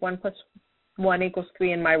work with 1 + 1 =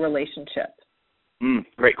 3 in my relationship?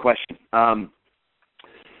 Great question.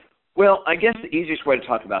 Well, I guess the easiest way to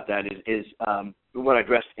talk about that is what I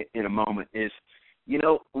addressed in a moment is,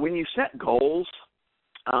 when you set goals,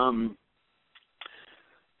 the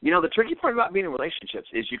tricky part about being in relationships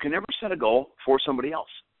is you can never set a goal for somebody else.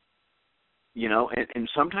 And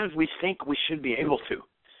sometimes we think we should be able to,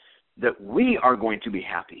 that we are going to be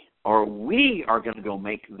happy or we are going to go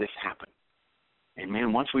make this happen. And,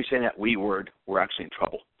 man, once we say that we word, we're actually in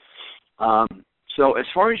trouble. So as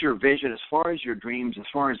far as your vision, as far as your dreams, as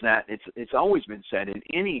far as that, it's always been said in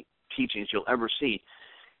any teachings you'll ever see,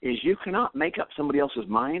 is you cannot make up somebody else's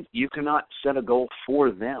mind. You cannot set a goal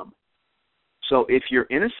for them. So if you're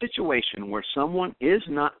in a situation where someone is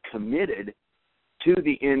not committed to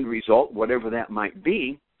the end result, whatever that might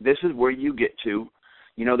be, this is where you get to,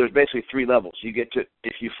 there's basically 3 levels. You get to,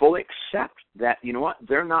 if you fully accept that,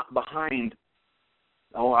 they're not behind,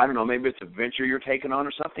 maybe it's a venture you're taking on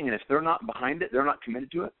or something, and if they're not behind it, they're not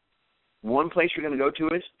committed to it, one place you're going to go to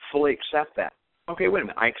is fully accept that. Okay, wait a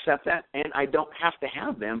minute, I accept that, and I don't have to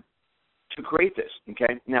have them to create this,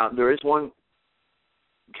 okay? Now, there is one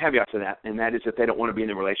caveat to that, and that is if they don't want to be in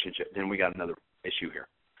a relationship, then we got another issue here.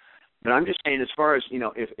 But I'm just saying, as far as,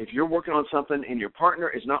 if you're working on something and your partner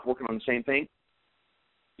is not working on the same thing,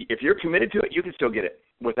 if you're committed to it, you can still get it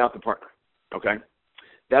without the partner, okay?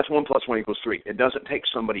 That's 1 + 1 = 3. It doesn't take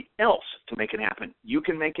somebody else to make it happen. You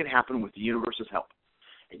can make it happen with the universe's help.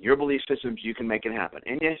 In your belief systems, you can make it happen.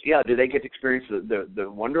 And yes, do they get to experience the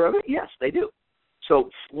wonder of it? Yes, they do. So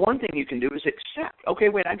one thing you can do is accept. Okay,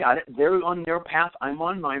 wait, I got it. They're on their path. I'm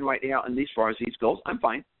on mine right now. And as far as these goals, I'm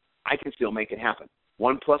fine. I can still make it happen.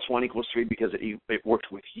 1 + 1 = 3 because it works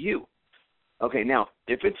with you. Okay, now,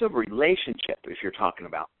 if it's a relationship, if you're talking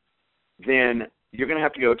about, then you're going to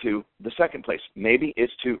have to go to the second place. Maybe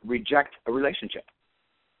it's to reject a relationship.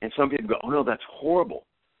 And some people go, oh, no, that's horrible.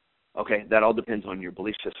 Okay, that all depends on your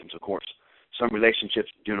belief systems, of course. Some relationships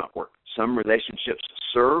do not work. Some relationships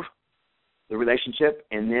serve the relationship,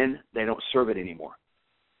 and then they don't serve it anymore.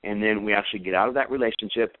 And then we actually get out of that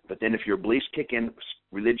relationship, but then if your beliefs kick in,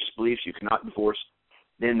 religious beliefs, you cannot divorce,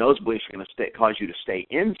 then those beliefs are going to cause you to stay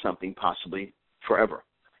in something possibly forever.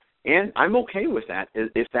 And I'm okay with that.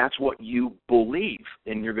 If that's what you believe,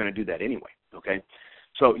 then you're going to do that anyway, okay?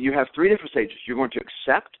 So you have 3 different stages. You're going to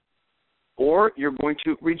accept or you're going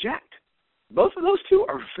to reject. Both of those 2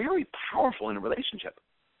 are very powerful in a relationship.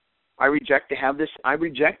 I reject to have this. I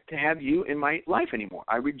reject to have you in my life anymore.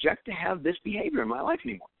 I reject to have this behavior in my life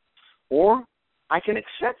anymore. Or I can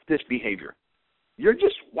accept this behavior. You're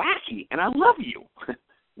just wacky, and I love you.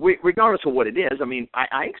 Regardless of what it is,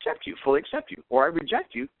 I accept you, fully accept you, or I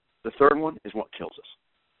reject you. The third one is what kills us.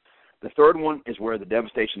 The third one is where the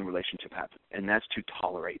devastation in the relationship happens, and that's to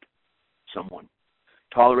tolerate someone.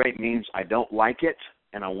 Tolerate means I don't like it,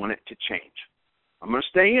 and I want it to change. I'm going to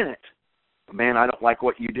stay in it, but, man, I don't like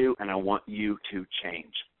what you do, and I want you to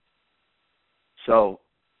change. So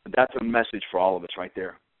that's a message for all of us right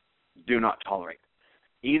there. Do not tolerate.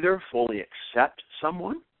 Either fully accept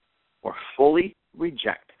someone or fully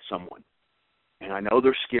reject someone. And I know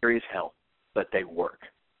they're scary as hell, but they work.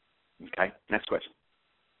 Okay, next question.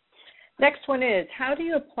 Next one is, how do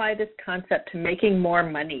you apply this concept to making more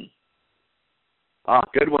money?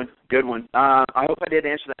 Good one. I hope I did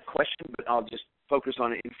answer that question, but I'll just focus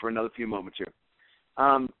on it for another few moments here.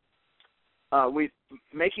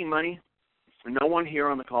 Making money, no one here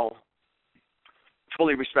on the call,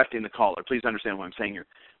 fully respecting the caller, please understand what I'm saying here.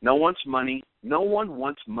 No one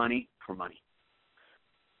wants money for money.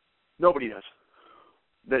 Nobody does.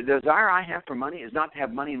 The desire I have for money is not to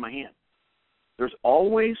have money in my hand. There's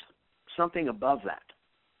always something above that.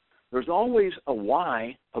 There's always a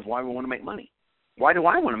why of why we want to make money. Why do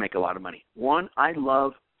I want to make a lot of money? One, I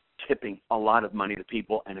love tipping a lot of money to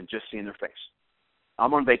people and just seeing their face.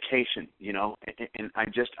 I'm on vacation, and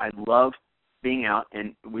I love being out,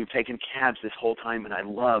 and we've taken cabs this whole time, and I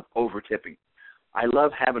love over-tipping. I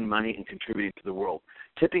love having money and contributing to the world.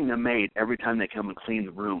 Tipping the maid every time they come and clean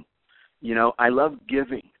the room. I love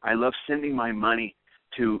giving. I love sending my money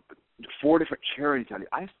to 4 different charities.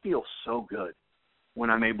 I feel so good when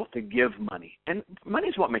I'm able to give money. And money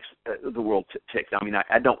is what makes the world tick. I mean,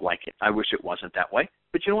 I don't like it. I wish it wasn't that way.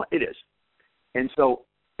 But you know what? It is. And so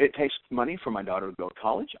it takes money for my daughter to go to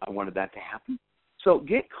college. I wanted that to happen. So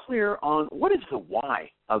get clear on what is the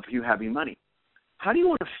why of you having money. How do you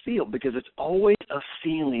want to feel? Because it's always a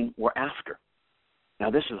feeling we're after.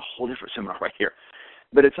 Now, this is a whole different seminar right here.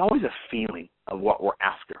 But it's always a feeling of what we're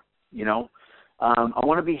after, I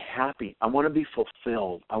want to be happy. I want to be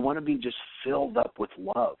fulfilled. I want to be just filled up with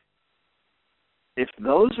love. If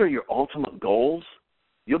those are your ultimate goals,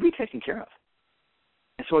 you'll be taken care of.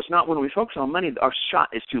 And so it's not when we focus on money, our shot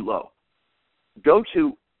is too low. Go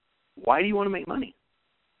to, why do you want to make money?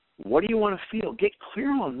 What do you want to feel? Get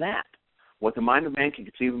clear on that, what the mind of man can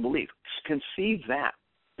conceive and believe. Conceive that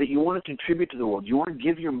you want to contribute to the world. You want to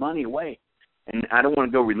give your money away. And I don't want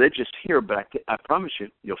to go religious here, but I promise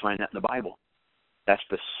you'll find that in the Bible. That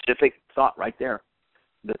specific thought right there,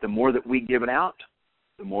 that the more that we give it out,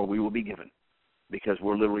 the more we will be given, because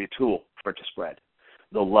we're literally a tool for it to spread.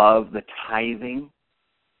 The love, the tithing,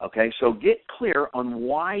 okay? So get clear on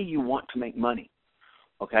why you want to make money,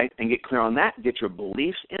 okay? And get clear on that. Get your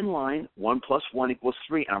beliefs in line. 1 + 1 =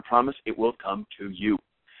 3, and I promise it will come to you.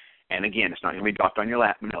 And again, it's not going to be dropped on your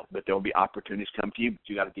lap, no, but there will be opportunities come to you. But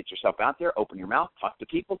you got to get yourself out there, open your mouth, talk to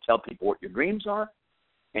people, tell people what your dreams are,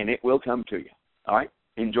 and it will come to you. All right?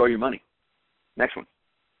 Enjoy your money. Next one.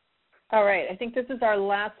 All right. I think this is our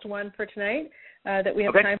last one for tonight that we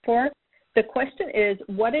have time for. The question is,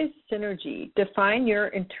 what is synergy? Define your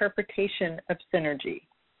interpretation of synergy.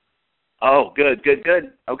 Oh, good.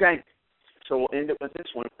 Okay. So we'll end it with this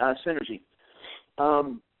one, synergy.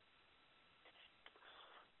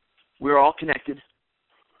 We're all connected.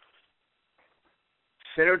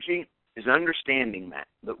 Synergy is understanding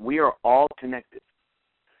that we are all connected.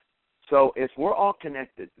 So if we're all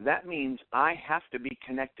connected, that means I have to be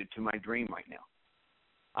connected to my dream right now.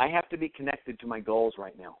 I have to be connected to my goals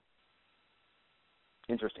right now.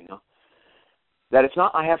 Interesting, huh? That it's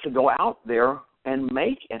not I have to go out there and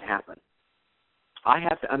make it happen. I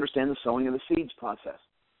have to understand the sowing of the seeds process.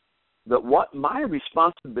 That what my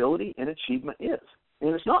responsibility and achievement is. And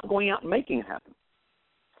it's not going out and making it happen.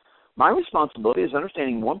 My responsibility is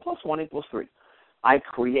understanding 1 + 1 = 3. I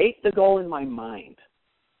create the goal in my mind.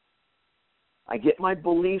 I get my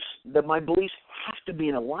beliefs, that my beliefs have to be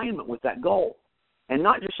in alignment with that goal. And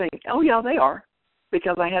not just saying, oh, yeah, they are,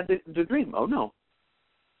 because I had the dream. Oh, no.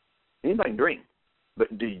 Anybody can dream.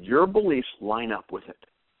 But do your beliefs line up with it?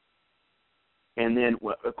 And then,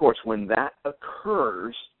 of course, when that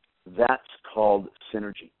occurs, that's called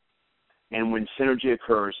synergy. And when synergy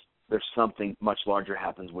occurs, there's something much larger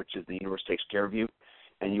happens, which is the universe takes care of you,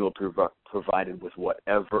 and you will be provided with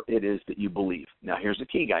whatever it is that you believe. Now, here's the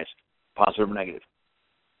key, guys. Positive or negative.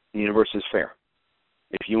 The universe is fair.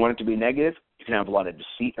 If you want it to be negative, you can have a lot of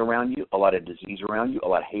deceit around you, a lot of disease around you, a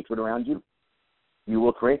lot of hatred around you. You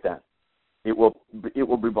will create that. It will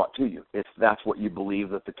be brought to you if that's what you believe,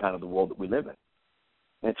 that the kind of the world that we live in.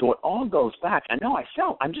 And so it all goes back. I know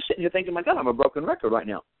I'm just sitting here thinking, my God, I'm a broken record right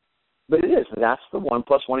now. But it is. That's the 1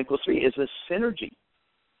 + 1 = 3 is a synergy.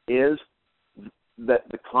 Is that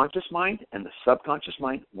the conscious mind and the subconscious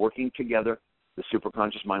mind working together, the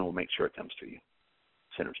superconscious mind will make sure it comes to you.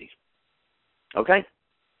 Synergy. Okay?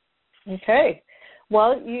 Okay.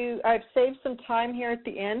 Well, I've saved some time here at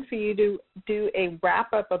the end for you to do a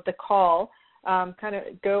wrap-up of the call, kind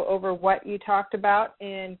of go over what you talked about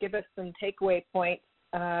and give us some takeaway points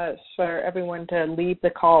for everyone to leave the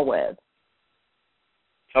call with.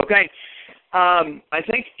 Okay. I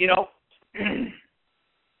think,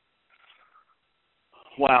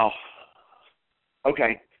 wow.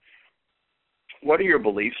 Okay. What are your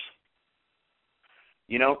beliefs?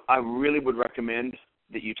 I really would recommend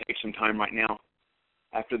that you take some time right now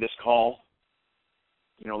after this call,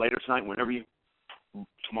 later tonight,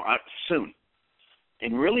 tomorrow, soon,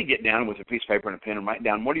 and really get down with a piece of paper and a pen and write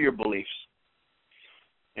down what are your beliefs.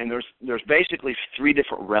 And there's basically 3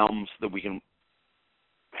 different realms that we can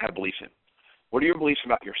have beliefs in. What are your beliefs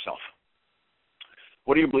about yourself?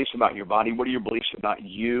 What are your beliefs about your body? What are your beliefs about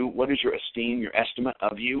you? What is your esteem, your estimate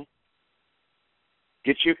of you?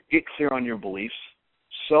 Get clear on your beliefs.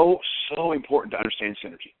 So important to understand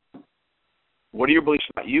synergy. What are your beliefs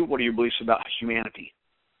about you? What are your beliefs about humanity,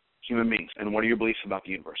 human beings? And what are your beliefs about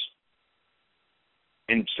the universe?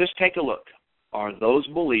 And just take a look. Are those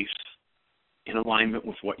beliefs in alignment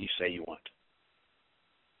with what you say you want?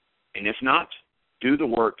 And if not, do the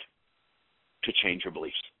work to change your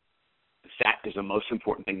beliefs. That is the most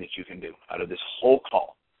important thing that you can do out of this whole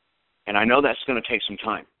call. And I know that's going to take some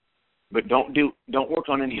time, but don't work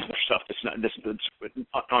on any other stuff that's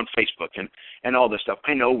on Facebook and all this stuff.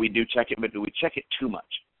 I know we do check it, but do we check it too much?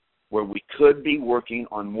 Where we could be working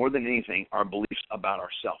on more than anything our beliefs about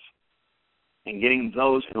ourselves and getting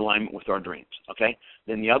those in alignment with our dreams. Okay.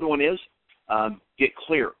 Then the other one is get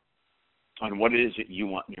clear on what it is that you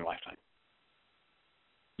want in your lifetime.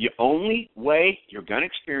 The only way you're going to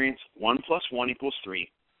experience 1 + 1 =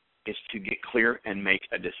 3 is to get clear and make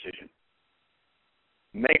a decision.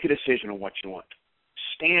 Make a decision on what you want.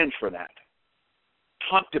 Stand for that.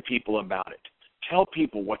 Talk to people about it. Tell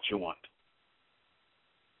people what you want.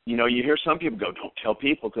 You know, you hear some people go, don't tell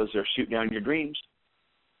people because they're shooting down your dreams.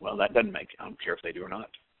 Well, that doesn't make, I don't care if they do or not.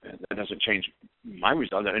 That doesn't change my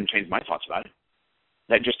result. That doesn't change my thoughts about it.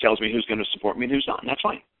 That just tells me who's going to support me and who's not, and that's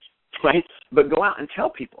fine. Right? But go out and tell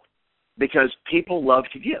people because people love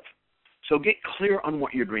to give. So get clear on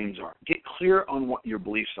what your dreams are. Get clear on what your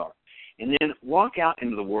beliefs are. And then walk out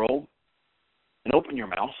into the world and open your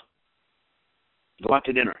mouth. Go out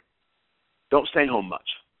to dinner. Don't stay home much.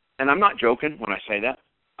 And I'm not joking when I say that.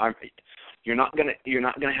 You're not gonna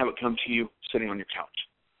have it come to you sitting on your couch.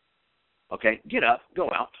 Okay? Get up, go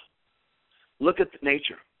out. Look at the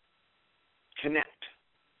nature. Connect.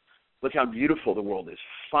 Look how beautiful the world is.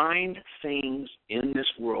 Find things in this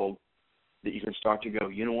world that you can start to go,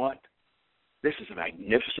 you know what? This is a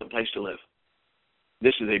magnificent place to live.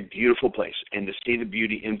 This is a beautiful place, and to see the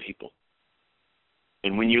beauty in people.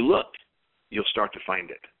 And when you look, you'll start to find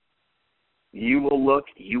it. You will look,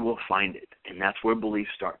 you will find it. And that's where beliefs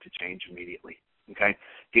start to change immediately. Okay?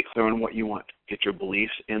 Get clear on what you want. Get your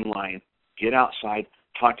beliefs in line. Get outside.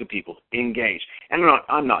 Talk to people. Engage. And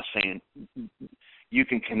I'm not saying you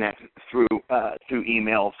can connect through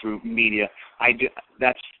email, through media. I'm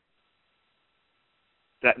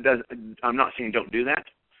not saying don't do that,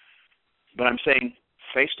 but I'm saying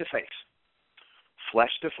face to face,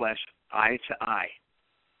 flesh to flesh, eye to eye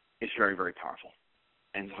is very, very powerful.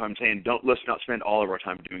 And so I'm saying let's not spend all of our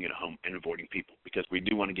time doing it at home and avoiding people because we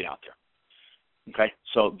do want to get out there. Okay,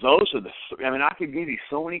 so those are I could give you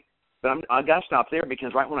so many, but I got to stop there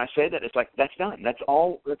because right when I say that, it's like that's done. That's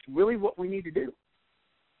all. That's really what we need to do.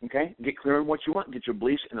 Okay, get clear on what you want, get your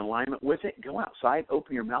beliefs in alignment with it. Go outside,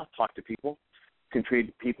 open your mouth, talk to people, contribute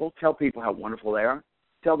to people, tell people how wonderful they are.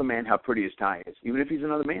 Tell the man how pretty his tie is, even if he's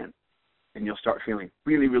another man. And you'll start feeling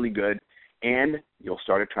really, really good, and you'll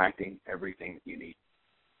start attracting everything that you need.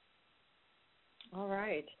 All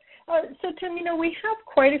right. So, Tim, we have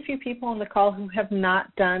quite a few people on the call who have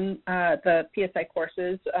not done the PSI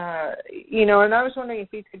courses, and I was wondering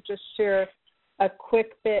if you could just share a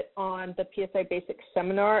quick bit on the PSI Basic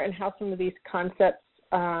Seminar and how some of these concepts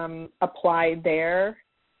apply there,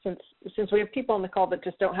 since we have people on the call that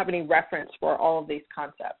just don't have any reference for all of these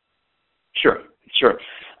concepts. Sure.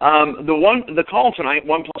 The call tonight,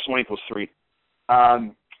 1 + 1 = 3.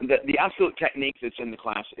 The absolute technique that's in the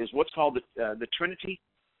class is what's called the Trinity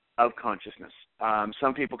of Consciousness.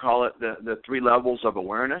 Some people call it the 3 levels of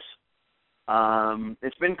awareness.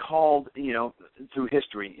 It's been called, through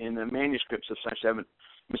history in the manuscripts of Science 7,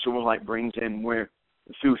 Mr. Wilhite brings in where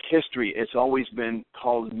through history it's always been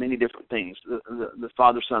called many different things, the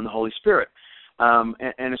Father, Son, the Holy Spirit. And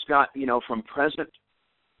it's got, from present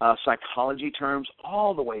psychology terms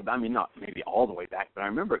all the way, not maybe all the way back, but I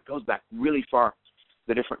remember it goes back really far,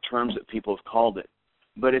 the different terms that people have called it.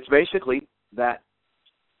 But it's basically that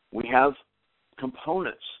we have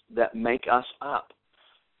components that make us up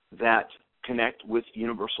that connect with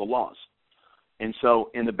universal laws. And so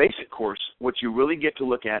in the basic course, what you really get to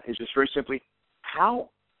look at is just very simply how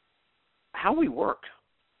we work.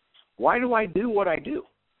 Why do I do what I do?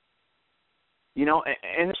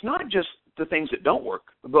 And it's not just the things that don't work,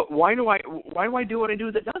 but why do I do what I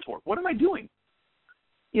do that does work? What am I doing?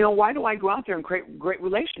 Why do I go out there and create great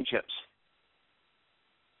relationships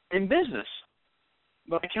in business,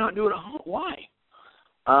 but I cannot do it at home? Why?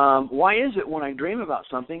 Why is it when I dream about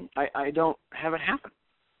something, I don't have it happen?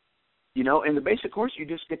 In the basic course, you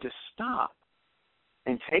just get to stop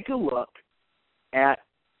and take a look at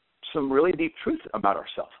some really deep truth about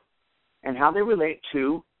ourselves and how they relate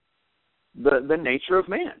to the nature of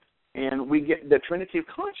man. And we get the Trinity of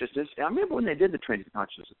Consciousness. I remember when they did the Trinity of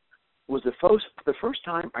Consciousness, was the first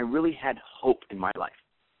time I really had hope in my life,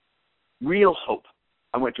 real hope.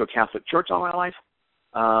 I went to a Catholic church all my life.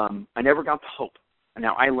 I never got the hope.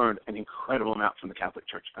 Now, I learned an incredible amount from the Catholic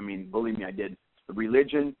Church. I mean, believe me, I did. The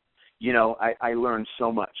religion, I learned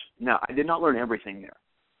so much. Now, I did not learn everything there.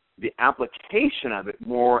 The application of it,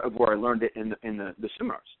 more of where I learned it in the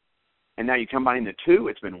seminars. And now you combine the two,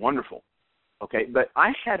 it's been wonderful. Okay, but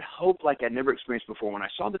I had hope like I'd never experienced before when I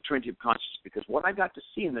saw the Trinity of Consciousness, because what I got to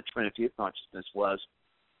see in the Trinity of Consciousness was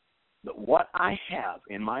that what I have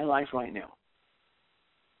in my life right now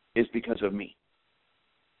is because of me.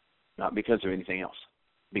 Not because of anything else.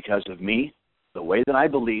 Because of me, the way that I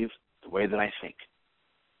believe, the way that I think.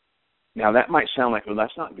 Now, that might sound like, well,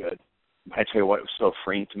 that's not good. But I tell you what, it was so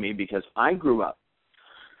freeing to me, because I grew up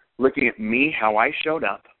looking at me, how I showed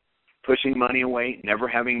up, pushing money away, never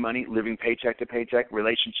having money, living paycheck to paycheck.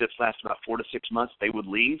 Relationships last about 4 to 6 months. They would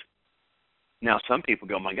leave. Now, some people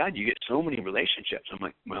go, my God, you get so many relationships. I'm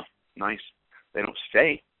like, well, nice. They don't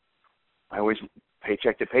stay. I always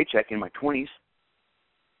paycheck to paycheck in my 20s.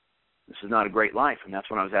 This is not a great life, and that's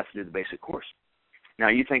when I was asked to do the basic course. Now,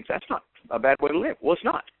 you think that's not a bad way to live. Well, it's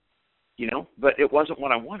not, but it wasn't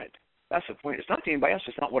what I wanted. That's the point. It's not to anybody else.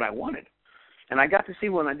 It's not what I wanted. And I got to see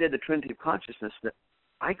when I did the Trinity of Consciousness that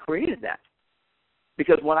I created that.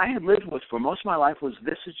 Because what I had lived with for most of my life was,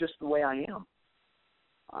 this is just the way I am.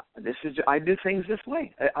 I do things this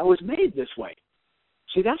way. I was made this way.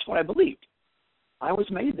 See, that's what I believed. I was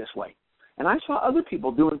made this way. And I saw other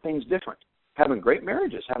people doing things different, having great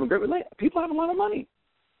marriages, having great relationships, people having a lot of money.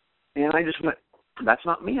 And I just went, that's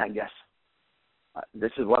not me, I guess.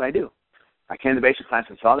 This is what I do. I came to basic class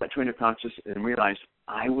and saw that Trinity of Consciousness and realized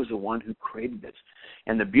I was the one who created this.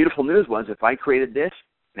 And the beautiful news was, if I created this,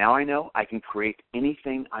 now I know I can create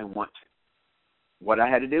anything I want. What I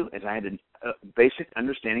had to do is I had a basic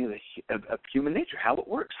understanding of human nature, how it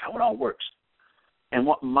works, how it all works, and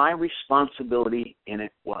what my responsibility in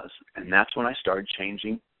it was. And that's when I started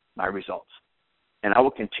changing my results. And I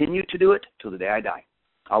will continue to do it till the day I die.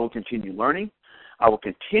 I will continue learning. I will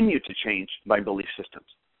continue to change my belief systems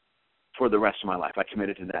for the rest of my life. I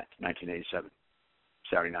committed to that in 1987,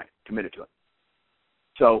 Saturday night, committed to it.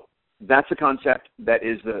 So that's a concept that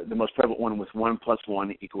is the most prevalent one, with 1 +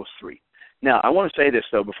 1 = 3. Now, I want to say this,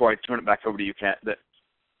 though, before I turn it back over to you, Kat,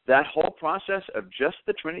 that whole process of just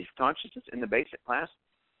the Trinity of Consciousness in the basic class,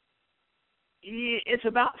 it's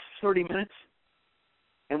about 30 minutes,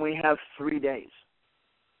 and we have 3 days.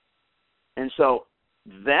 And so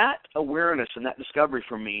that awareness and that discovery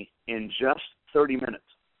for me in just 30 minutes.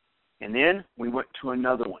 And then we went to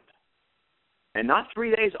another one. And not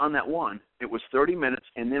 3 days on that one. It was 30 minutes,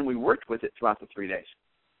 and then we worked with it throughout the 3 days.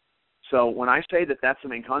 So when I say that that's the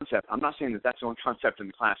main concept, I'm not saying that that's the only concept in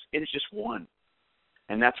the class. It is just one.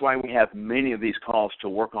 And that's why we have many of these calls to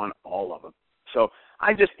work on all of them. So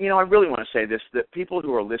I just, I really want to say this, that people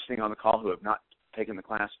who are listening on the call who have not taken the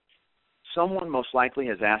class, someone most likely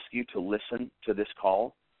has asked you to listen to this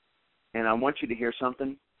call, and I want you to hear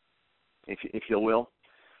something, if you will.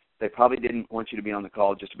 They probably didn't want you to be on the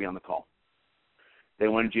call just to be on the call. They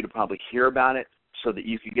wanted you to probably hear about it so that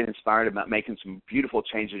you could get inspired about making some beautiful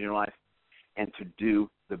changes in your life and to do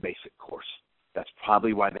the basic course. That's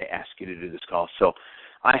probably why they asked you to do this call. So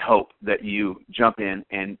I hope that you jump in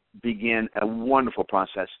and begin a wonderful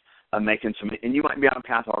process of making some, and you might be on a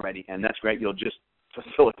path already, and that's great. You'll just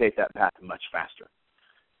facilitate that path much faster.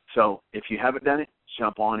 So if you haven't done it,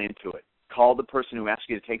 jump on into it. Call the person who asked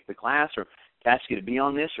you to take the class or ask you to be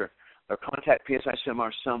on this, or contact PSI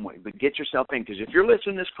Seminar some way. But get yourself in, because if you're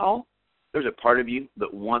listening to this call, there's a part of you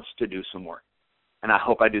that wants to do some work. And I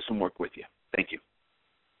hope I do some work with you. Thank you.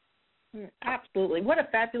 Absolutely. What a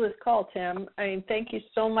fabulous call, Tim. I mean, thank you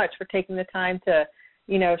so much for taking the time to,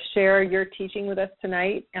 share your teaching with us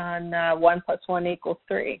tonight on 1 + 1 =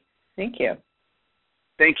 3. Thank you.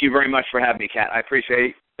 Thank you very much for having me, Kat. I appreciate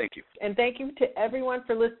it. Thank you. And thank you to everyone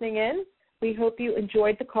for listening in. We hope you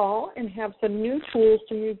enjoyed the call and have some new tools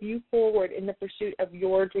to move you forward in the pursuit of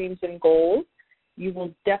your dreams and goals. You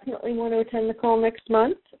will definitely want to attend the call next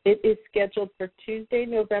month. It is scheduled for Tuesday,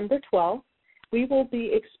 November 12th. We will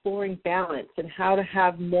be exploring balance and how to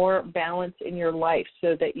have more balance in your life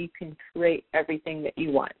so that you can create everything that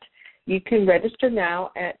you want. You can register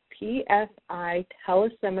now at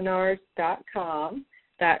psiteleseminars.com.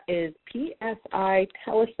 That is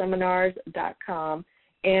psiteleseminars.com.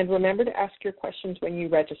 And remember to ask your questions when you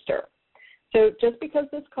register. So just because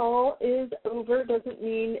this call is over doesn't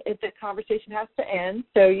mean the conversation has to end.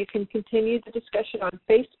 So you can continue the discussion on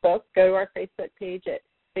Facebook. Go to our Facebook page at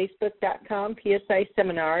facebook.com/PSI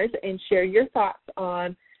Seminars and share your thoughts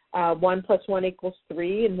on 1 + 1 =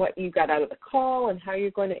 3 and what you got out of the call and how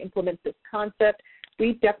you're going to implement this concept.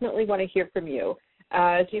 We definitely want to hear from you.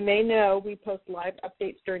 As you may know, we post live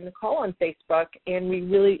updates during the call on Facebook, and we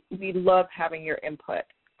love having your input.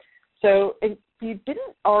 So if you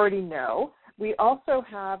didn't already know, we also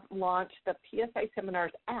have launched the PSI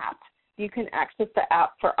Seminars app. You can access the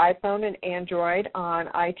app for iPhone and Android on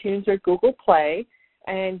iTunes or Google Play.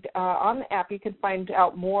 And on the app, you can find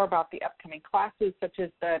out more about the upcoming classes, such as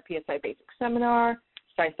the PSI Basic Seminar,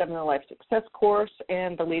 PSI Seminar Life Success course,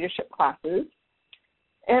 and the leadership classes.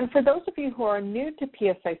 And for those of you who are new to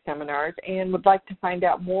PSI Seminars and would like to find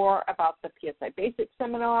out more about the PSI Basic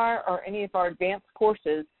Seminar or any of our advanced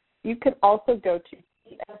courses, you can also go to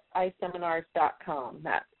psiseminars.com.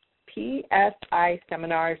 That's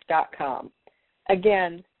psiseminars.com.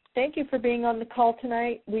 Again, thank you for being on the call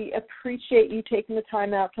tonight. We appreciate you taking the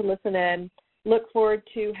time out to listen in. Look forward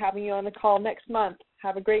to having you on the call next month.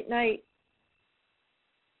 Have a great night.